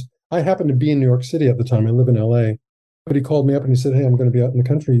 and I happened to be in New York City at the time. I live in L.A., but he called me up and he said, "Hey, I'm going to be out in the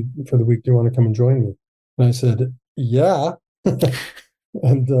country for the week. Do you want to come and join me?" And I said, "Yeah,"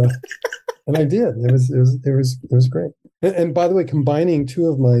 and I did. It was great. And by the way, combining two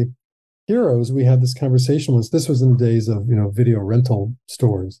of my heroes, we had this conversation once. This was in the days of video rental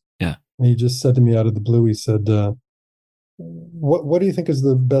stores. Yeah. And he just said to me out of the blue, he said, "What do you think is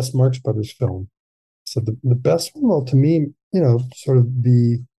the best Marx Brothers film?" said the best one. Well, to me, sort of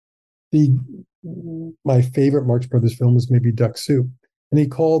my favorite Marx Brothers film is maybe Duck Soup. And he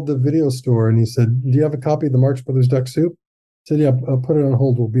called the video store and he said, "Do you have a copy of the Marx Brothers Duck Soup?" I said, "Yeah, I'll put it on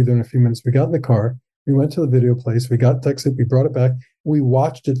hold. We'll be there in a few minutes." We got in the car. We went to the video place. We got Duck Soup. We brought it back. We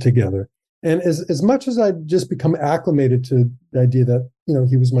watched it together. And as much as I'd just become acclimated to the idea that,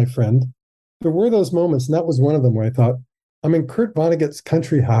 he was my friend, there were those moments, and that was one of them where I thought, I'm in Kurt Vonnegut's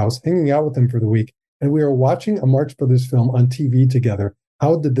country house, hanging out with him for the week, and we are watching a Marx Brothers film on TV together.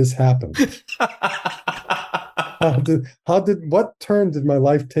 How did this happen? What turn did my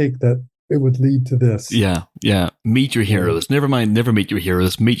life take that it would lead to this? Yeah. Meet your heroes. Never mind, never meet your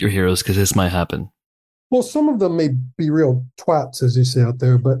heroes. Meet your heroes, because this might happen. Well, some of them may be real twats, as you say out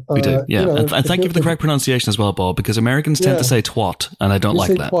there, but we do. Yeah, and thank you for the correct pronunciation as well, Bob, because Americans tend to say twat, and I don't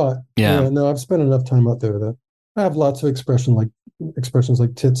like that. Twat. Yeah. No, I've spent enough time out there that I have lots of expressions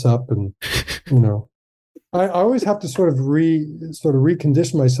like tits up, and I always have to sort of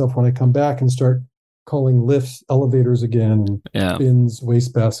recondition myself when I come back and start calling lifts elevators again, and bins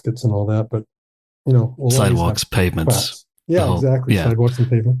wastebaskets and all that. But we'll sidewalks, pavements. Yeah, exactly. Yeah. Sidewalks and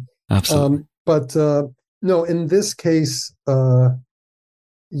pavement. Absolutely. But no, in this case,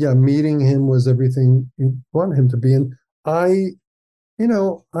 meeting him was everything you want him to be. And I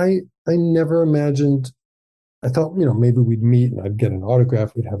never imagined. I thought, maybe we'd meet and I'd get an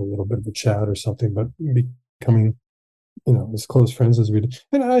autograph. We'd have a little bit of a chat or something. But becoming, as close friends as we did,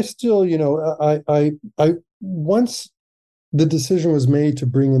 and I still, I once the decision was made to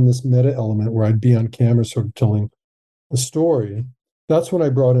bring in this meta element where I'd be on camera, sort of telling the story. That's when I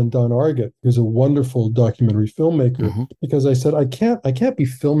brought in Don Argett, who's a wonderful documentary filmmaker, because I said, I can't be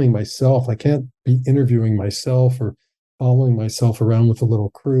filming myself. I can't be interviewing myself or following myself around with a little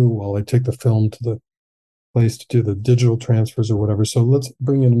crew while I take the film to the place to do the digital transfers or whatever. So let's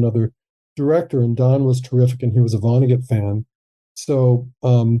bring in another director. And Don was terrific, and he was a Vonnegut fan. So,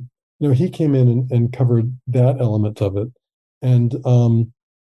 he came in and covered that element of it. And,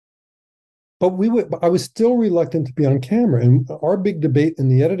 but I was still reluctant to be on camera. And our big debate in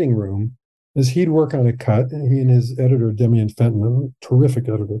the editing room is he'd work on a cut, and he and his editor, Demian Fenton, a terrific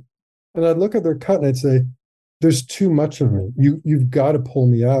editor. And I'd look at their cut and I'd say, "There's too much of me. You've got to pull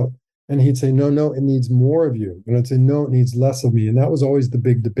me out." And he'd say, no, it needs more of you. And I'd say, no, it needs less of me. And that was always the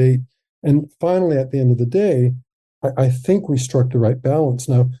big debate. And finally, at the end of the day, I think we struck the right balance.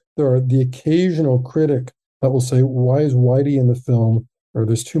 Now, there are the occasional critic that will say, "Why is Weide in the film?" or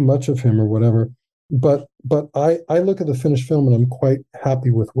 "There's too much of him," or whatever. But I look at the finished film and I'm quite happy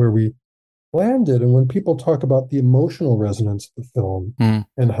with where we landed. And when people talk about the emotional resonance of the film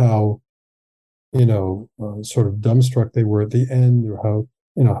and how, sort of dumbstruck they were at the end, or how,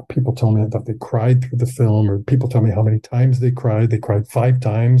 people tell me that they cried through the film, or people tell me how many times they cried. They cried 5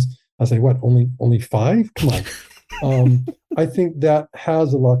 times. I say, what, only 5? Come on. I think that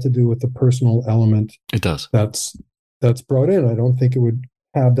has a lot to do with the personal element. It does. That's brought in. I don't think it would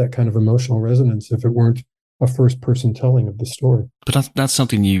have that kind of emotional resonance if it weren't a first-person telling of the story. But that's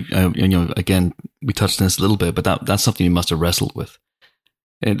something you again, we touched on this a little bit, but that's something you must have wrestled with.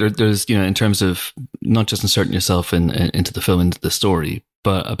 There's, in terms of not just inserting yourself into the film, into the story,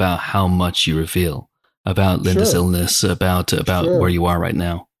 but about how much you reveal about Linda's illness, about where you are right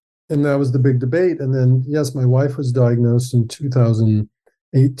now. And that was the big debate. And then, yes, my wife was diagnosed in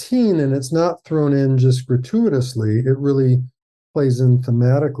 2018, and it's not thrown in just gratuitously. It really plays in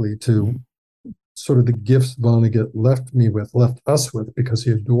thematically to sort of the gifts Vonnegut left us with, because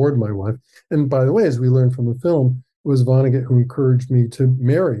he adored my wife. And by the way, as we learned from the film, it was Vonnegut who encouraged me to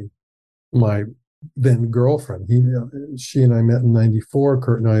marry my then girlfriend. She and I met in 94.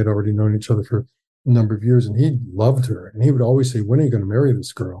 Kurt and I had already known each other for a number of years, and he loved her. And he would always say, "When are you going to marry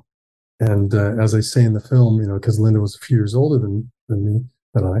this girl?" And as I say in the film, because Linda was a few years older than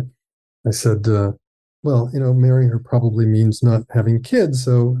I said, well, marrying her probably means not having kids,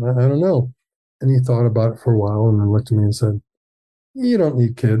 so I don't know. And he thought about it for a while and then looked at me and said, "You don't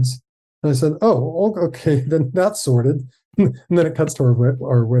need kids." And I said, "Oh, okay, then that's sorted." And then it cuts to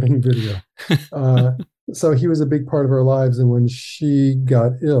our wedding video. So he was a big part of our lives. And when she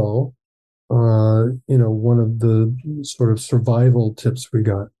got ill, one of the sort of survival tips we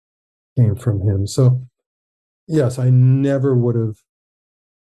got came from him. So, yes, I never would have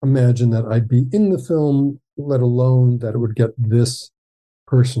imagined that I'd be in the film, let alone that it would get this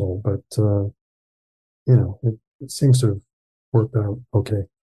personal. But, it seems to have worked out okay.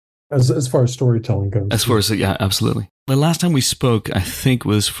 As far as storytelling goes. Yeah, absolutely. The last time we spoke, I think,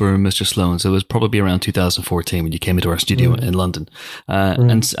 was for Mr. Sloan. So it was probably around 2014 when you came into our studio in London.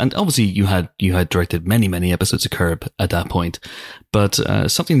 And obviously you had directed many episodes of Curb at that point. But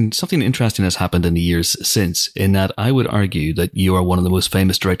something interesting has happened in the years since, in that I would argue that you are one of the most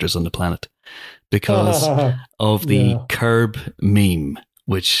famous directors on the planet because of the Curb meme,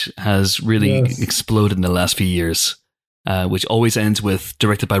 which has really exploded in the last few years, which always ends with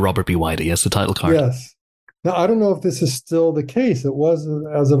directed by Robert B. Weide as the title card. Yes. Now, I don't know if this is still the case. It was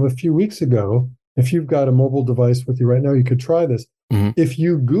as of a few weeks ago. If you've got a mobile device with you right now, you could try this. Mm-hmm. If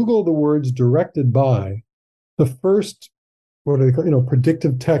you Google the words directed by, the first, what do they call,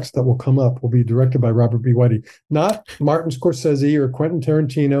 predictive text that will come up will be directed by Robert B. Weide. Not Martin Scorsese or Quentin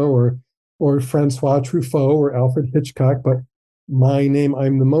Tarantino or Francois Truffaut or Alfred Hitchcock, but my name.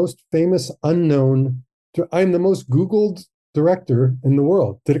 I'm the most famous unknown. I'm the most Googled director in the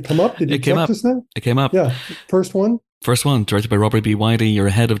world. Did it come up? Did you check just now? It came up. Yeah. First one, directed by Robert B. Weide. You're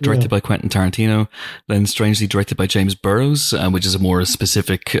ahead of directed by Quentin Tarantino. Then strangely directed by James Burrows, which is a more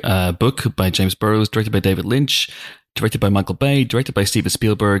specific book by James Burrows. Directed by David Lynch. Directed by Michael Bay. Directed by Steven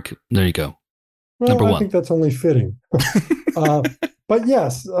Spielberg. There you go. Well, Number one. I think that's only fitting. But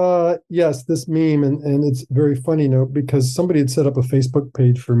yes, this meme, and it's very funny, because somebody had set up a Facebook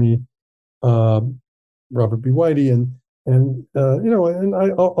page for me, Robert B. Weide, and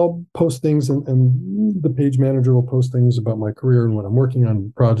I'll post things, and the page manager will post things about my career and what I'm working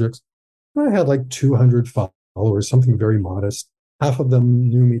on projects. And I had like 200 followers, something very modest. Half of them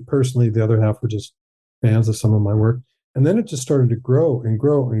knew me personally. The other half were just fans of some of my work. And then it just started to grow and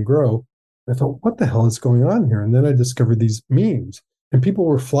grow and grow. I thought, what the hell is going on here? And then I discovered these memes, and people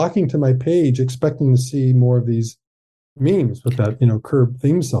were flocking to my page expecting to see more of these memes with that, Curb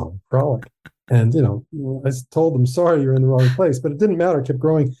theme song, Frolic. And, I told them, sorry, you're in the wrong place. But it didn't matter. It kept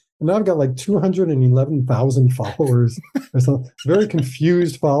growing. And now I've got like 211,000 followers. Very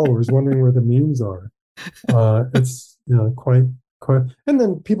confused followers wondering where the memes are. It's, quite. And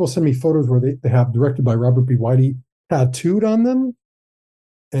then people send me photos where they have directed by Robert B. Weide tattooed on them.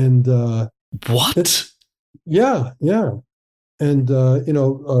 And what? Yeah. And,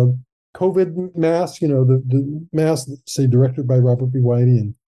 COVID masks, the masks that say directed by Robert B. Weide,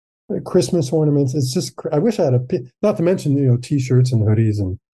 and Christmas ornaments. It's just, I wish I had not to mention, T-shirts and hoodies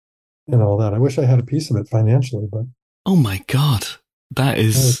and all that. I wish I had a piece of it financially, but. Oh my God. That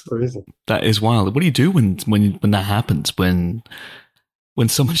is crazy. That is wild. What do you do when that happens? When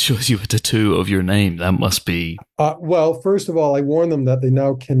someone shows you a tattoo of your name, that must be. Well, first of all, I warn them that they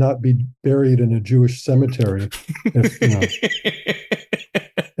now cannot be buried in a Jewish cemetery if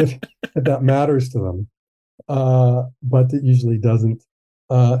that matters to them. But it usually doesn't.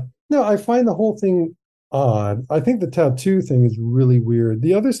 No, I find the whole thing odd. I think the tattoo thing is really weird.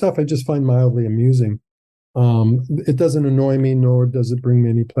 The other stuff I just find mildly amusing. It doesn't annoy me, nor does it bring me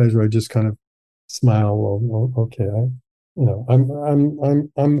any pleasure. I just kind of smile. Well, okay,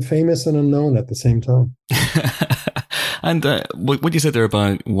 I'm famous and unknown at the same time. And what you said there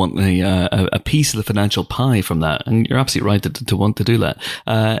about wanting a piece of the financial pie from that, and you're absolutely right to want to do that,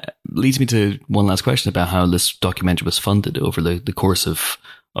 leads me to one last question about how this documentary was funded over the course of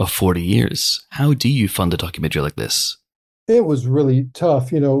 40 years. How do you fund a documentary like this? It was really tough.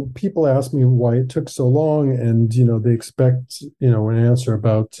 People ask me why it took so long, and, they expect, an answer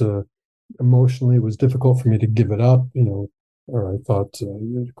about emotionally it was difficult for me to give it up, or I thought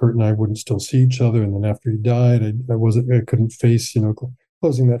Kurt and I wouldn't still see each other. And then after he died, I couldn't face,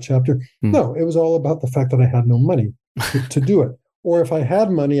 closing that chapter. No, it was all about the fact that I had no money to do it. Or if I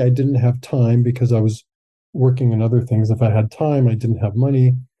had money, I didn't have time because I was working on other things. If I had time, I didn't have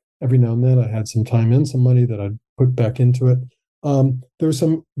money. Every now and then I had some time and some money that I'd put back into it. There was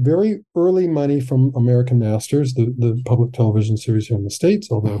some very early money from American Masters, the public television series here in the States,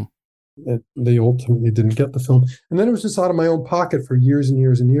 although they ultimately didn't get the film. And then it was just out of my own pocket for years and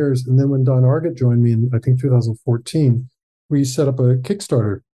years and years. And then when Don Argett joined me in, I think, 2014, we set up a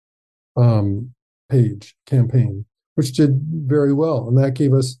Kickstarter campaign, which did very well. And that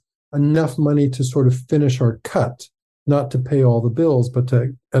gave us enough money to sort of finish our cut, not to pay all the bills, but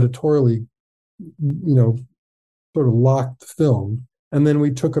to editorially, sort of lock the film. And then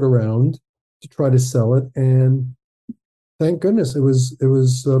we took it around to try to sell it. And thank goodness it was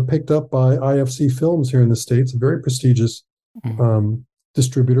picked up by IFC Films here in the States, a very prestigious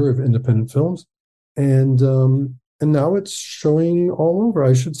distributor of independent films. And now it's showing all over.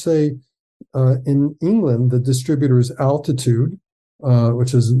 I should say in England, the distributor is Altitude,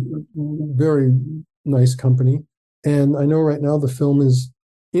 which is a very nice company. And I know right now the film is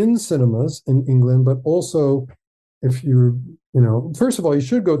in cinemas in England, but also if first of all, you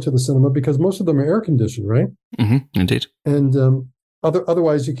should go to the cinema because most of them are air conditioned, right? Mm-hmm, indeed. And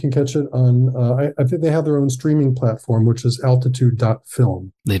otherwise, you can catch it on. I think they have their own streaming platform, which is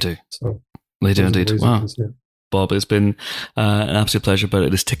altitude.film. They do. So they do indeed. Wow. Bob, it's been an absolute pleasure, but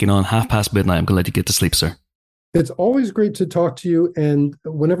it is ticking on midnight. I'm going to let you get to sleep, sir. It's always great to talk to you. And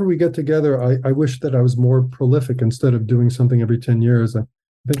whenever we get together, I wish that I was more prolific instead of doing something every 10 years. I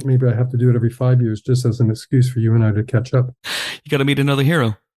think maybe I have to do it every 5 years just as an excuse for you and I to catch up. You got to meet another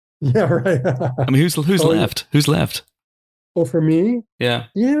hero. Yeah, right. I mean, who's left? Who's left? Oh, for me? Yeah.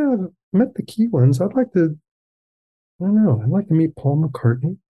 Yeah, I've met the key ones. I'd like to meet Paul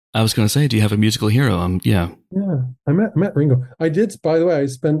McCartney. I was going to say, do you have a musical hero? Yeah. Yeah, I met Ringo. I did, by the way, I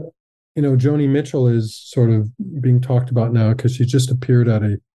spent, Joni Mitchell is sort of being talked about now because she just appeared at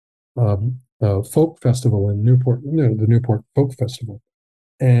a folk festival in Newport, the Newport Folk Festival.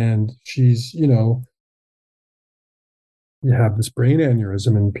 And she's, you have this brain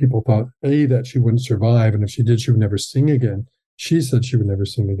aneurysm, and people thought, that she wouldn't survive. And if she did, she would never sing again. She said she would never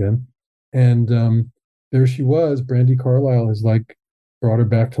sing again. And there she was. Brandi Carlile has brought her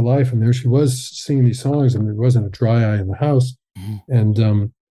back to life. And there she was singing these songs, and there wasn't a dry eye in the house. Mm-hmm. And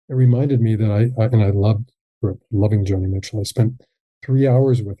it reminded me that I loved loving Joni Mitchell. I spent 3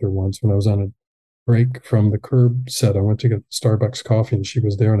 hours with her once when I was on a break from the Curb set. I went to get Starbucks coffee, and she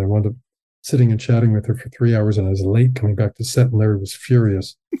was there, and I wound up sitting and chatting with her for 3 hours, and I was late coming back to set, and Larry was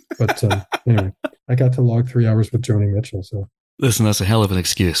furious. But anyway, I got to log 3 hours with Joni Mitchell. So listen, that's a hell of an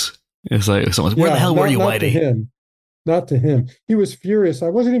excuse. It's like someone's, where the hell were you, Weide? Not to him. He was furious. I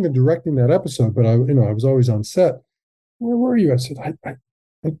wasn't even directing that episode, but I was always on set. Where were you? I said,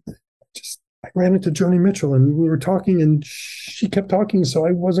 I ran into Joni Mitchell, and we were talking, and she kept talking, so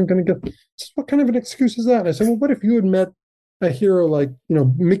I wasn't going to get. What kind of an excuse is that? And I said, well, what if you had met a hero like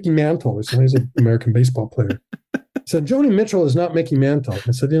Mickey Mantle or something? He's an American baseball player. I said, Joni Mitchell is not Mickey Mantle.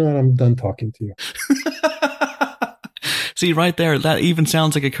 I said, what? I'm done talking to you. See, right there, that even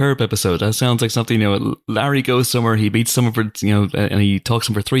sounds like a Curb episode. That sounds like something, Larry goes somewhere, he meets someone for, and he talks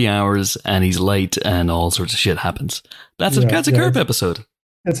to him for 3 hours, and he's late, and all sorts of shit happens. That's a Curb episode.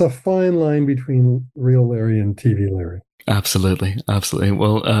 It's a fine line between real Larry and TV Larry. Absolutely.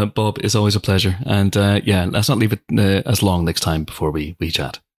 Well, Bob, it's always a pleasure. And let's not leave it as long next time before we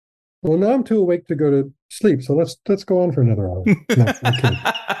chat. Well, now I'm too awake to go to sleep, so let's go on for another hour. No, I'm kidding.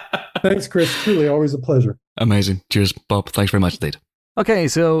 Thanks, Chris. Truly, always a pleasure. Amazing. Cheers, Bob. Thanks very much indeed. Okay,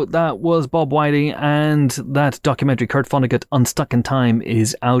 so that was Bob Weide, and that documentary, Kurt Vonnegut, Unstuck in Time,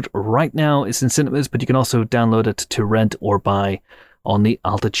 is out right now. It's in cinemas, but you can also download it to rent or buy on the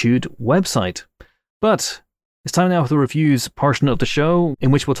Altitude website. But it's time now for the reviews portion of the show, in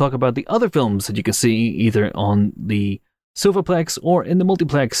which we'll talk about the other films that you can see either on the Silverplex or in the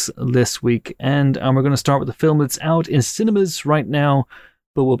Multiplex this week. And we're going to start with the film that's out in cinemas right now,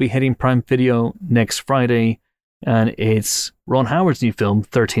 but will be hitting Prime Video next Friday. And it's Ron Howard's new film,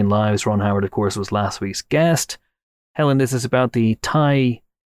 13 Lives. Ron Howard, of course, was last week's guest. Helen, this is about the Thai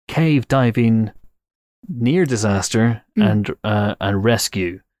cave diving near disaster and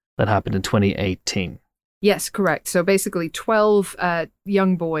rescue that happened in 2018. Yes, correct. So basically 12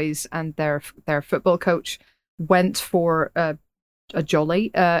 young boys and their football coach went for a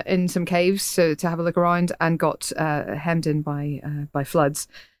jolly in some caves to have a look around, and got hemmed in by floods.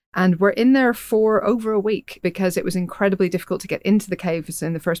 And we're in there for over a week because it was incredibly difficult to get into the caves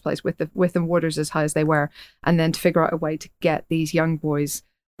in the first place with the waters as high as they were, and then to figure out a way to get these young boys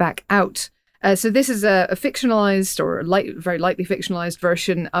back out. So this is a fictionalized or very lightly fictionalized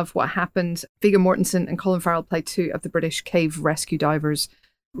version of what happened. Viggo Mortensen and Colin Farrell play two of the British cave rescue divers,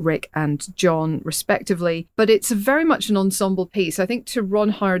 Rick and John, respectively. But it's very much an ensemble piece. I think to Ron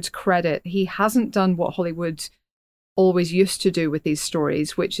Howard's credit, he hasn't done what Hollywood always used to do with these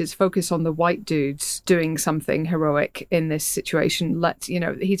stories, which is focus on the white dudes doing something heroic in this situation.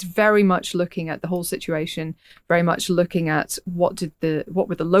 He's very much looking at the whole situation, very much looking at what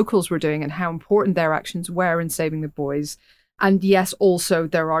were the locals were doing and how important their actions were in saving the boys. And yes, also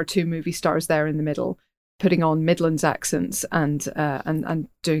there are two movie stars there in the middle, putting on Midlands accents and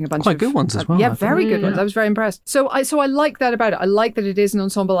doing a bunch quite of good ones as well. Yeah, very good ones. I was very impressed. So I like that about it. I like that it is an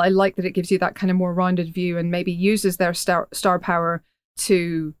ensemble. I like that it gives you that kind of more rounded view and maybe uses their star power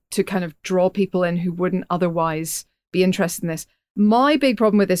to kind of draw people in who wouldn't otherwise be interested in this. My big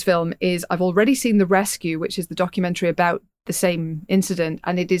problem with this film is I've already seen The Rescue, which is the documentary about the same incident,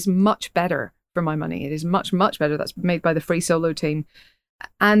 and it is much better for my money. It is much, much better. That's made by the Free Solo team.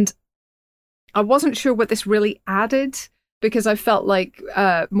 And I wasn't sure what this really added, because I felt like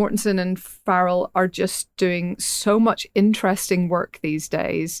Mortensen and Farrell are just doing so much interesting work these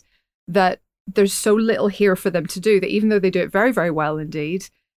days that there's so little here for them to do that even though they do it very, very well indeed,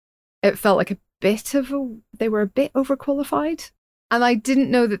 it felt like they were a bit overqualified. And I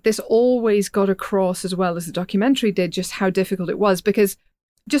didn't know that this always got across as well as the documentary did, just how difficult it was, because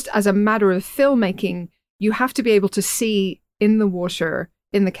just as a matter of filmmaking, you have to be able to see in the water,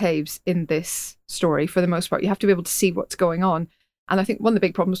 in the caves, in this story, for the most part. You have to be able to see what's going on. And I think one of the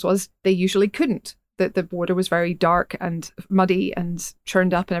big problems was they usually couldn't. The water was very dark and muddy and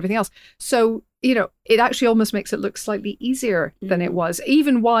churned up and everything else. So, it actually almost makes it look slightly easier than it was,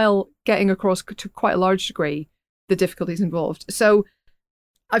 even while getting across to quite a large degree the difficulties involved. So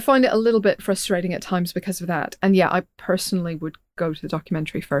I find it a little bit frustrating at times because of that. And yeah, I personally would go to the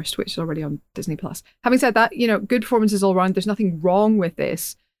documentary first, which is already on Disney+. Having said that, good performances all around. There's nothing wrong with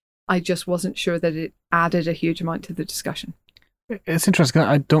this. I just wasn't sure that it added a huge amount to the discussion. It's interesting.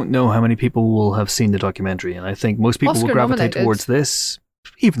 I don't know how many people will have seen the documentary, and I think most people will gravitate towards this.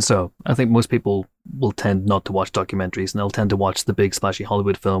 Even so, I think most people will tend not to watch documentaries, and they'll tend to watch the big splashy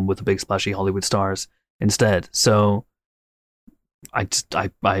Hollywood film with the big splashy Hollywood stars instead. So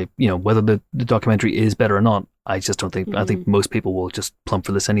whether the documentary is better or not, I just don't think. I think most people will just plump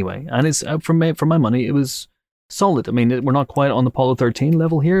for this anyway. And it's for my money, it was solid. I mean, we're not quite on the Apollo 13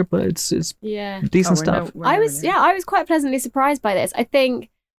 level here, but it's decent stuff. I was quite pleasantly surprised by this. I think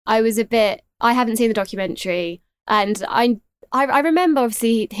I haven't seen the documentary, and I remember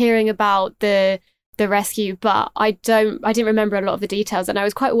obviously hearing about the rescue, but I didn't remember a lot of the details, and I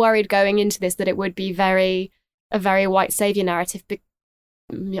was quite worried going into this that it would be a very white savior narrative.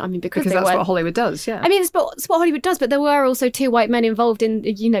 Because that's what Hollywood does. Yeah, I mean, it's what Hollywood does, but there were also two white men involved in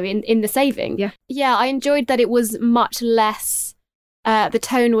the saving. Yeah. I enjoyed that it was much less. The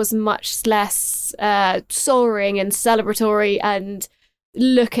tone was much less soaring and celebratory, and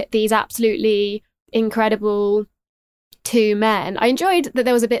look at these absolutely incredible two men. I enjoyed that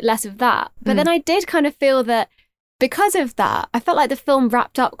there was a bit less of that, but then I did kind of feel that because of that, I felt like the film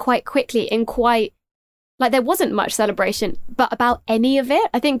wrapped up quite quickly and quite. Like there wasn't much celebration, but about any of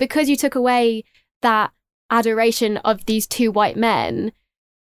it. I think because you took away that adoration of these two white men,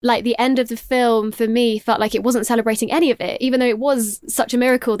 like the end of the film for me felt like it wasn't celebrating any of it, even though it was such a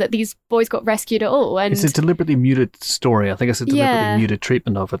miracle that these boys got rescued at all. And it's a deliberately muted story. I think it's a deliberately muted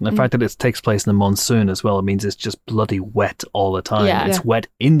treatment of it. And the fact that it takes place in the monsoon as well, it means it's just bloody wet all the time. Yeah. It's wet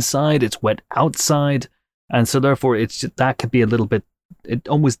inside, it's wet outside. And so therefore that could be a little bit. It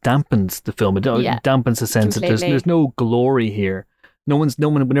almost dampens the film. It dampens the sense that there's no glory here. No one.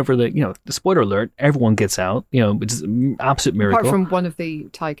 Whenever the spoiler alert, everyone gets out. It's an absolute miracle. Apart from one of the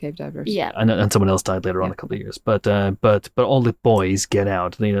Thai cave divers. Yeah, and someone else died later on a couple of years. But all the boys get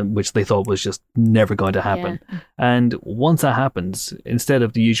out, which they thought was just never going to happen. Yeah. And once that happens, instead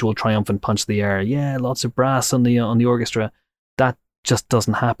of the usual triumphant punch to the air, lots of brass on the orchestra, that just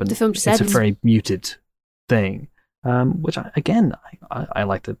doesn't happen. The film just ends. It's a very muted thing. Which I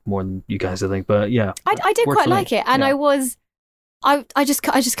liked it more than you guys, I think, but yeah, I did quite like it, and I just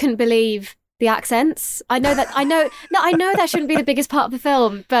couldn't believe the accents. I know that shouldn't be the biggest part of the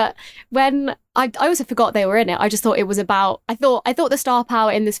film, but when I also forgot they were in it. I just thought it was about. I thought the star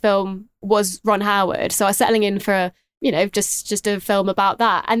power in this film was Ron Howard, so I was settling in for just a film about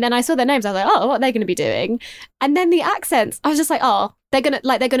that, and then I saw their names. I was like, oh, what are they going to be doing? And then the accents, I was just like, oh. They're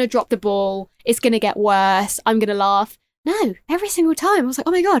gonna drop the ball. It's gonna get worse. I'm gonna laugh. No, every single time I was like,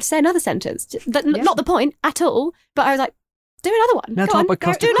 oh my god, say another sentence. Not the point at all. But I was like, do another one. Now talk about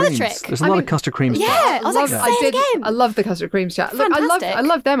custard creams. Do another trick. There's a lot of custard creams. Yeah, I was like, say it again. I love the custard creams chat. Look, I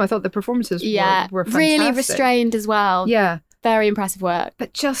love them. I thought the performances were fantastic. Really restrained as well. Yeah, very impressive work.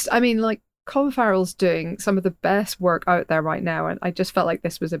 But just, I mean, like Colin Farrell's doing some of the best work out there right now, and I just felt like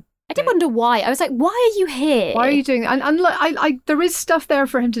this was I did wonder why. I was like, why are you here? Why are you doing that? And look, there is stuff there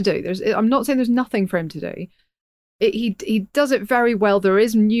for him to do. I'm not saying there's nothing for him to do. He does it very well. There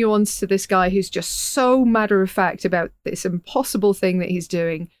is nuance to this guy who's just so matter of fact about this impossible thing that he's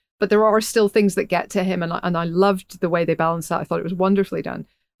doing. But there are still things that get to him, and I loved the way they balanced that. I thought it was wonderfully done.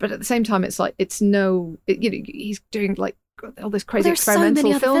 But at the same time, it's like he's doing like all this crazy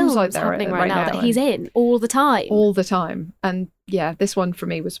experimental films out there right now that he's in all the time. And yeah, this one for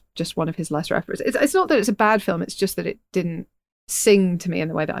me was just one of his lesser efforts. It's not that it's a bad film, it's just that it didn't sing to me in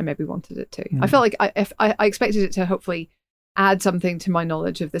the way that I maybe wanted it to. I felt like I expected it to hopefully add something to my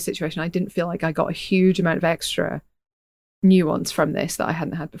knowledge of the situation. I didn't feel like I got a huge amount of extra nuance from this that I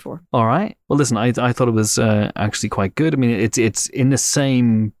hadn't had before. All right. Well, listen, I thought it was actually quite good. I mean, it's in the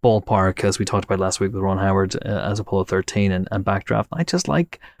same ballpark as we talked about last week with Ron Howard as Apollo 13 and Backdraft. I just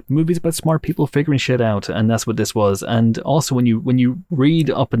like movies about smart people figuring shit out, and that's what this was. And also, when you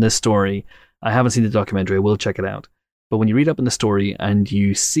read up in this story, I haven't seen the documentary. I will check it out. But when you read up in the story and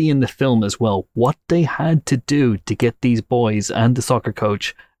you see in the film as well what they had to do to get these boys and the soccer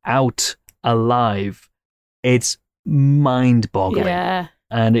coach out alive, it's mind-boggling. Yeah.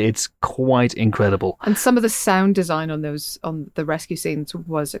 And it's quite incredible. And some of the sound design on the rescue scenes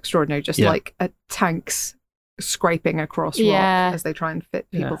was extraordinary. Just like tanks scraping across rock as they try and fit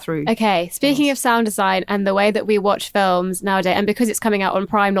people through. Okay, speaking of sound design and the way that we watch films nowadays, and because it's coming out on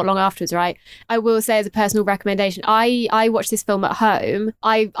Prime not long afterwards, right? I will say as a personal recommendation, I watched this film at home.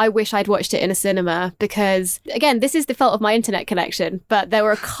 I wish I'd watched it in a cinema because, again, this is the fault of my internet connection, but there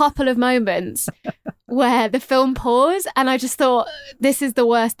were a couple of moments where the film paused and I just thought, this is the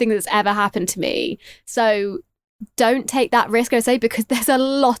worst thing that's ever happened to me. So don't take that risk, I say, because there's a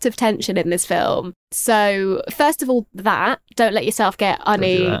lot of tension in this film. So first of all, don't let yourself get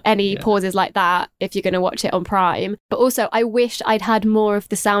any pauses like that if you're going to watch it on Prime. But also, I wish I'd had more of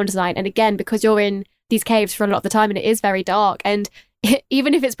the sound design. And again, because you're in these caves for a lot of the time and it is very dark, and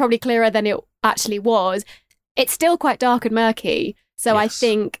even if it's probably clearer than it actually was, it's still quite dark and murky. So I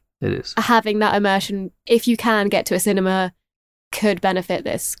think it is. Having that immersion, if you can get to a cinema, could benefit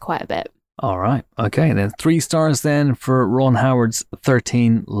this quite a bit. All right. Okay. Then 3 stars then for Ron Howard's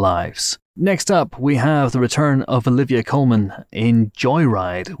 13 Lives. Next up, we have the return of Olivia Colman in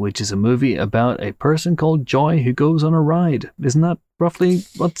Joyride, which is a movie about a person called Joy who goes on a ride. Isn't that roughly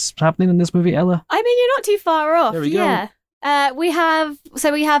what's happening in this movie, Ella? I mean, you're not too far off. There we go. We have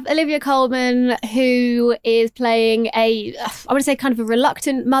Olivia Colman, who is playing I want to say kind of a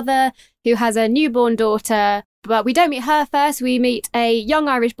reluctant mother who has a newborn daughter. But we don't meet her first. We meet a young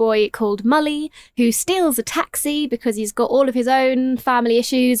Irish boy called Mully who steals a taxi because he's got all of his own family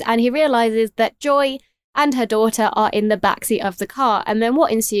issues, and he realises that Joy and her daughter are in the backseat of the car. And then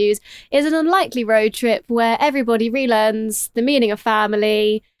what ensues is an unlikely road trip where everybody relearns the meaning of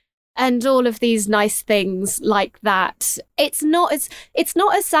family and all of these nice things like that. It's not as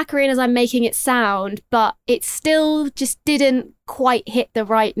saccharine as I'm making it sound, but it still just didn't quite hit the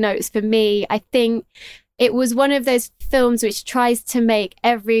right notes for me. I think it was one of those films which tries to make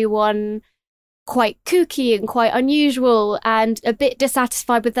everyone quite kooky and quite unusual and a bit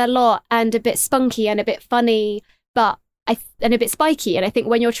dissatisfied with their lot and a bit spunky and a bit funny, and a bit spiky. And I think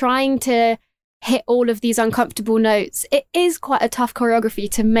when you're trying to hit all of these uncomfortable notes, it is quite a tough choreography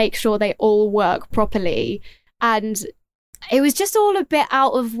to make sure they all work properly. And it was just all a bit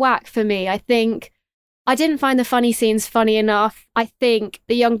out of whack for me. I think I didn't find the funny scenes funny enough. I think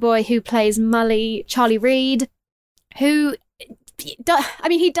the young boy who plays Mully, Charlie Reid, he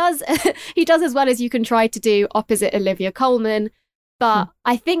does as well as you can try to do opposite Olivia Colman. But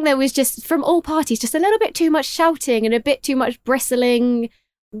I think there was just, from all parties, just a little bit too much shouting and a bit too much bristling,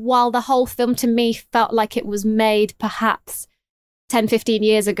 while the whole film to me felt like it was made perhaps 10, 15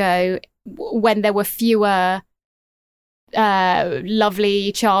 years ago when there were fewer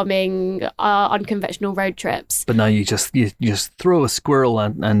lovely, charming, unconventional road trips. But now you just throw a squirrel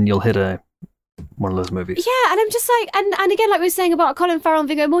and you'll hit one of those movies. Yeah, and I'm just like, and again, like we were saying about Colin Farrell and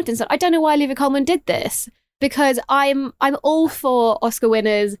Viggo Mortensen, I don't know why Olivia Colman did this, because I'm all for Oscar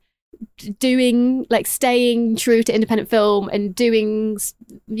winners staying true to independent film and doing,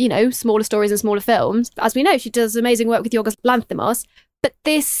 smaller stories and smaller films. As we know, she does amazing work with Yorgos Lanthimos, but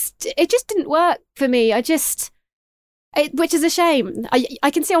it just didn't work for me. Which is a shame.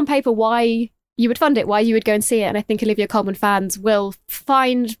 I can see on paper why you would fund it, why you would go and see it, and I think Olivia Colman fans will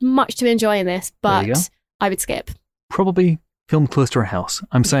find much to enjoy in this, but I would skip. Probably film close to our house.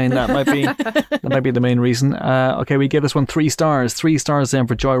 I'm saying that might be the main reason. Okay, we give this one 3 stars. 3 stars then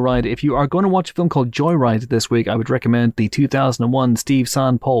for Joyride. If you are going to watch a film called Joyride this week, I would recommend the 2001 Steve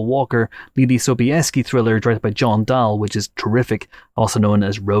Zahn, Paul Walker, Lili Sobieski thriller directed by John Dahl, which is terrific, also known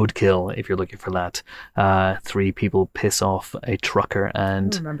as Roadkill, if you're looking for that. 3 people piss off a trucker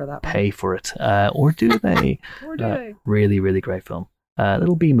and pay for it. Or do they? Really, really great film.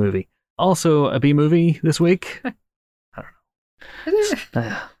 Little B movie. Also a B movie this week.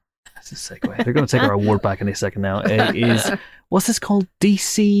 That's a segue. They're going to take our award back in a second now. It is, what's this called?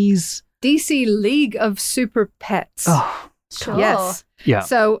 DC League of Super Pets. Oh, sure. Yes. Yeah.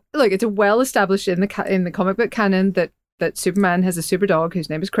 So, look, it's well established in the comic book canon that Superman has a super dog whose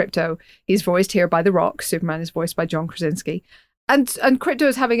name is Krypto. He's voiced here by The Rock. Superman is voiced by John Krasinski. And Krypto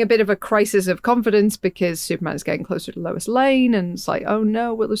is having a bit of a crisis of confidence because Superman is getting closer to Lois Lane, and it's like, oh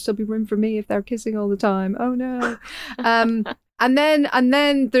no, will there still be room for me if they're kissing all the time? Oh no. And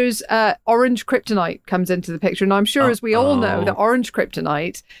then there's orange kryptonite comes into the picture. Now I'm sure, as we all know, that orange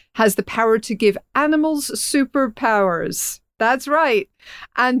kryptonite has the power to give animals superpowers. That's right.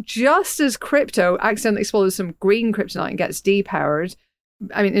 And just as Krypto accidentally swallows some green kryptonite and gets depowered,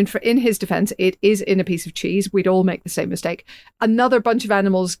 I mean, in his defense, it is in a piece of cheese. We'd all make the same mistake. Another bunch of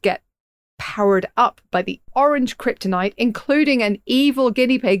animals get powered up by the orange kryptonite, including an evil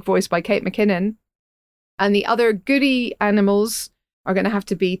guinea pig voiced by Kate McKinnon. And the other goody animals are going to have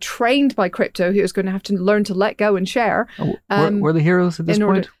to be trained by Crypto, who is going to have to learn to let go and share. Were the heroes at this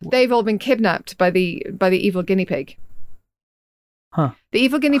point? They've all been kidnapped by the evil guinea pig. Huh. The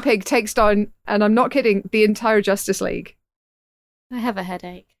evil guinea pig takes down, and I'm not kidding, the entire Justice League. I have a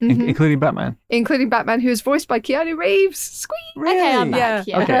headache. Mm-hmm. Including Batman? Including Batman, who is voiced by Keanu Reeves. Squeak! Really? Okay, I'm back.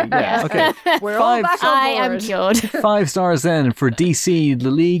 Yeah. Okay, yeah, okay. We're all back on board. I am cured. 5 stars then for DC, the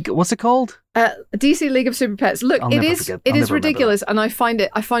League. What's it called? DC League of Super Pets. Look, it is ridiculous, and I find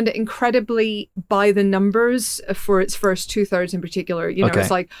it incredibly by the numbers for its first 2/3 in particular. You know,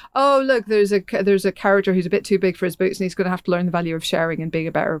 It's like, oh look, there's a character who's a bit too big for his boots, and he's going to have to learn the value of sharing and being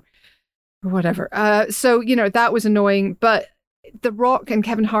a better, or whatever. So that was annoying, but The Rock and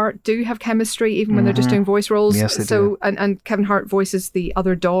Kevin Hart do have chemistry, even when they're just doing voice roles. Yes, they do. And Kevin Hart voices the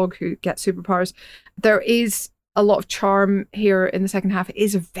other dog who gets superpowers. There is a lot of charm here in the second half. It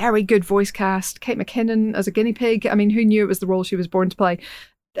is a very good voice cast. Kate McKinnon as a guinea pig. I mean, who knew it was the role she was born to play?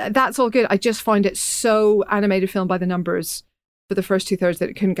 That's all good. I just find it so animated film by the numbers for the first 2/3 that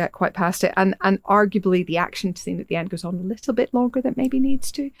it couldn't get quite past it. And arguably the action scene at the end goes on a little bit longer than maybe needs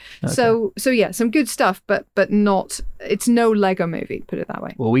to. Okay. So yeah, some good stuff, but not, it's no Lego movie, put it that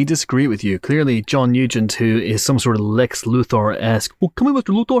way. Well, we disagree with you. Clearly, John Nugent, who is some sort of Lex Luthor-esque, well, come on,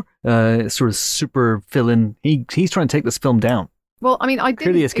 Mr. Luthor, sort of super villain, he's trying to take this film down. Well, I mean,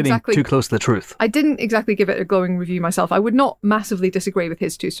 clearly it's getting too close to the truth. I didn't exactly give it a glowing review myself. I would not massively disagree with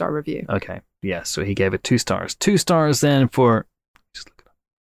his 2-star review. Okay, yeah, so he gave it 2 stars. 2 stars then for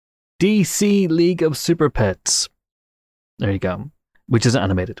DC League of Super Pets. There you go. Which is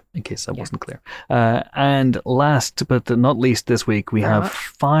animated, in case that wasn't clear. And last but not least this week, we have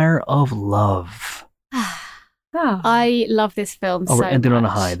Fire of Love. I love this film so much. We're ending on a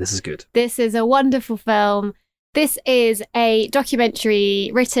high. This is good. This is a wonderful film. This is a documentary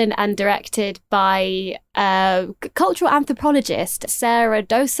written and directed by cultural anthropologist Sarah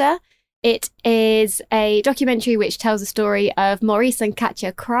Dosa. It is a documentary which tells the story of Maurice and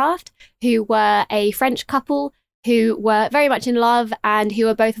Katja Kraft, who were a French couple who were very much in love and who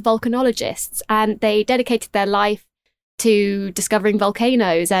were both volcanologists. And they dedicated their life to discovering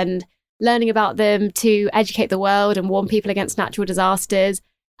volcanoes and learning about them to educate the world and warn people against natural disasters.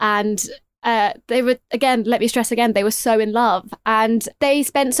 And they were, again, let me stress again, they were so in love. And they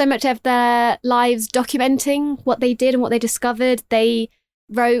spent so much of their lives documenting what they did and what they discovered. They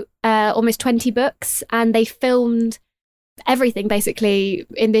wrote almost 20 books, and they filmed everything basically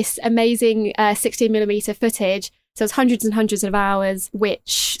in this amazing 16mm footage. So it's hundreds and hundreds of hours,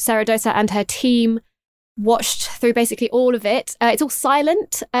 which Sarah Dosa and her team watched through basically all of it. It's all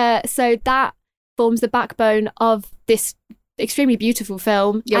silent, so that forms the backbone of this extremely beautiful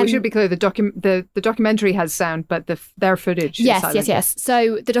film. Yeah, we should be clear, the documentary has sound, but their footage is silent. Yes.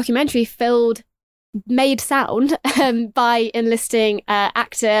 So the documentary made sound by enlisting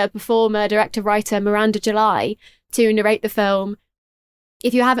actor, performer, director, writer Miranda July to narrate the film.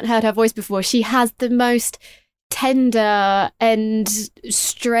 If you haven't heard her voice before, she has the most tender and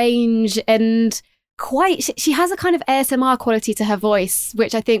strange and she has a kind of ASMR quality to her voice,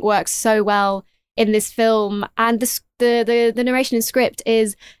 which I think works so well in this film. And the narration and script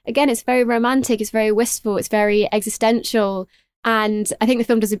is, again, it's very romantic, it's very wistful, it's very existential. And I think the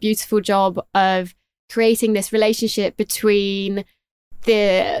film does a beautiful job of creating this relationship between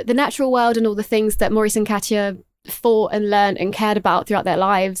the natural world and all the things that Maurice and Katja fought and learned and cared about throughout their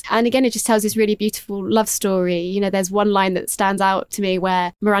lives. And again, it just tells this really beautiful love story. You know, there's one line that stands out to me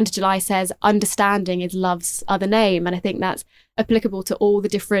where Miranda July says, "Understanding is love's other name." And I think that's applicable to all the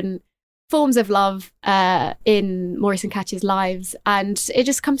different forms of love in Maurice and Katja's lives. And it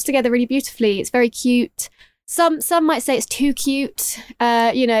just comes together really beautifully. It's very cute. Some might say it's too cute.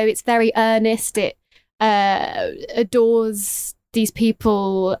 It's very earnest. It adores these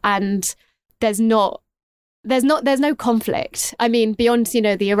people, and there's no conflict. I mean, beyond,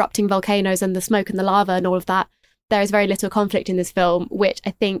 the erupting volcanoes and the smoke and the lava and all of that, there is very little conflict in this film, which I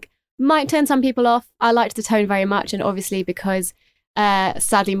think might turn some people off. I liked the tone very much, and obviously because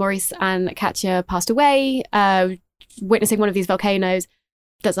sadly Maurice and Katja passed away, witnessing one of these volcanoes,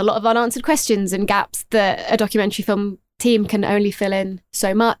 there's a lot of unanswered questions and gaps that a documentary film team can only fill in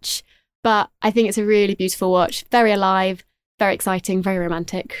so much. But I think it's a really beautiful watch, very alive, very exciting, very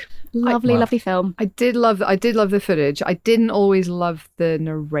romantic. Lovely film. I did love the footage. I didn't always love the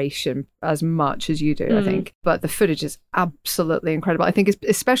narration as much as you do, I think. But the footage is absolutely incredible. I think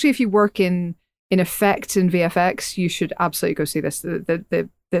especially if you work in in effect and VFX, you should absolutely go see this. The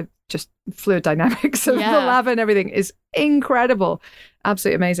just fluid dynamics of the lava and everything is incredible.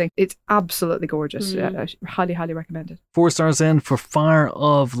 Absolutely amazing. It's absolutely gorgeous. I highly, highly recommend it. 4 stars in for Fire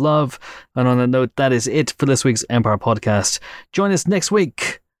of Love. And on that note, that is it for this week's Empire podcast. Join us next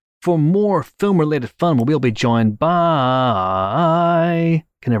week for more film-related fun, where we'll be joined by...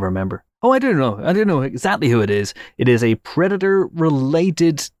 Can never remember. Oh, I don't know exactly who it is. It is a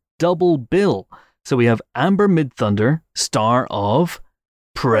Predator-related double bill. So we have Amber Midthunder, star of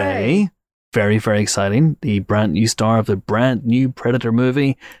Prey. Very, very exciting. The brand new star of the brand new Predator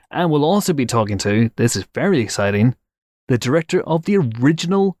movie. And we'll also be talking to, this is very exciting, the director of the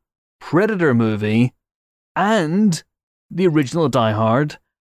original Predator movie and the original Die Hard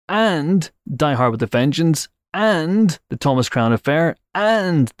and Die Hard with a Vengeance and the Thomas Crown Affair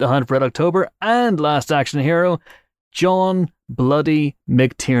and The Hunt for Red October and Last Action Hero, John Bloody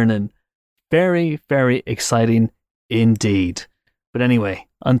McTiernan. Very, very exciting indeed. But anyway,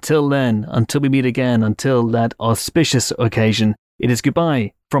 until then, until we meet again, until that auspicious occasion, it is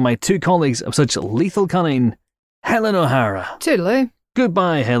goodbye from my 2 colleagues of such lethal cunning, Helen O'Hara. Toodaloo.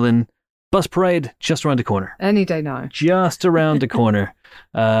 Goodbye, Helen. Bus parade just around the corner. Any day now. Just around the corner.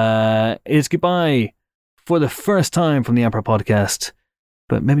 It is goodbye for the first time from the Emperor podcast.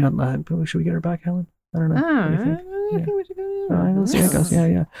 But maybe not. Should we get her back, Helen? I don't know. I think we should go.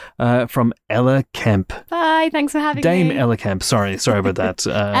 From Ella Kemp. Bye. Thanks for having me. Dame Ella Kemp. Sorry about that.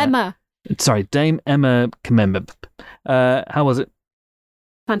 Emma. Sorry, Dame Emma Kemp. How was it?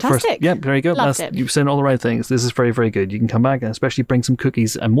 Fantastic. Very good. Loved it. You've said all the right things. This is very, very good. You can come back and especially bring some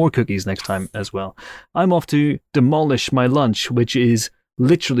cookies and more cookies next time as well. I'm off to demolish my lunch, which is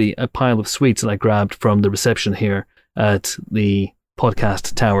literally a pile of sweets that I grabbed from the reception here at the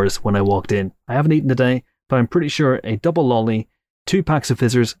podcast towers when I walked in. I haven't eaten today, but I'm pretty sure a double lolly, 2 packs of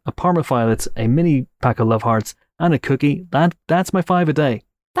fizzers, a Parma Violets, a mini pack of Love Hearts, and a cookie, that's my 5 a day.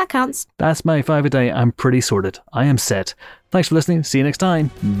 That counts. That's my 5 a day. I'm pretty sorted. I am set. Thanks for listening. See you next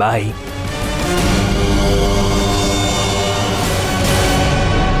time. Bye.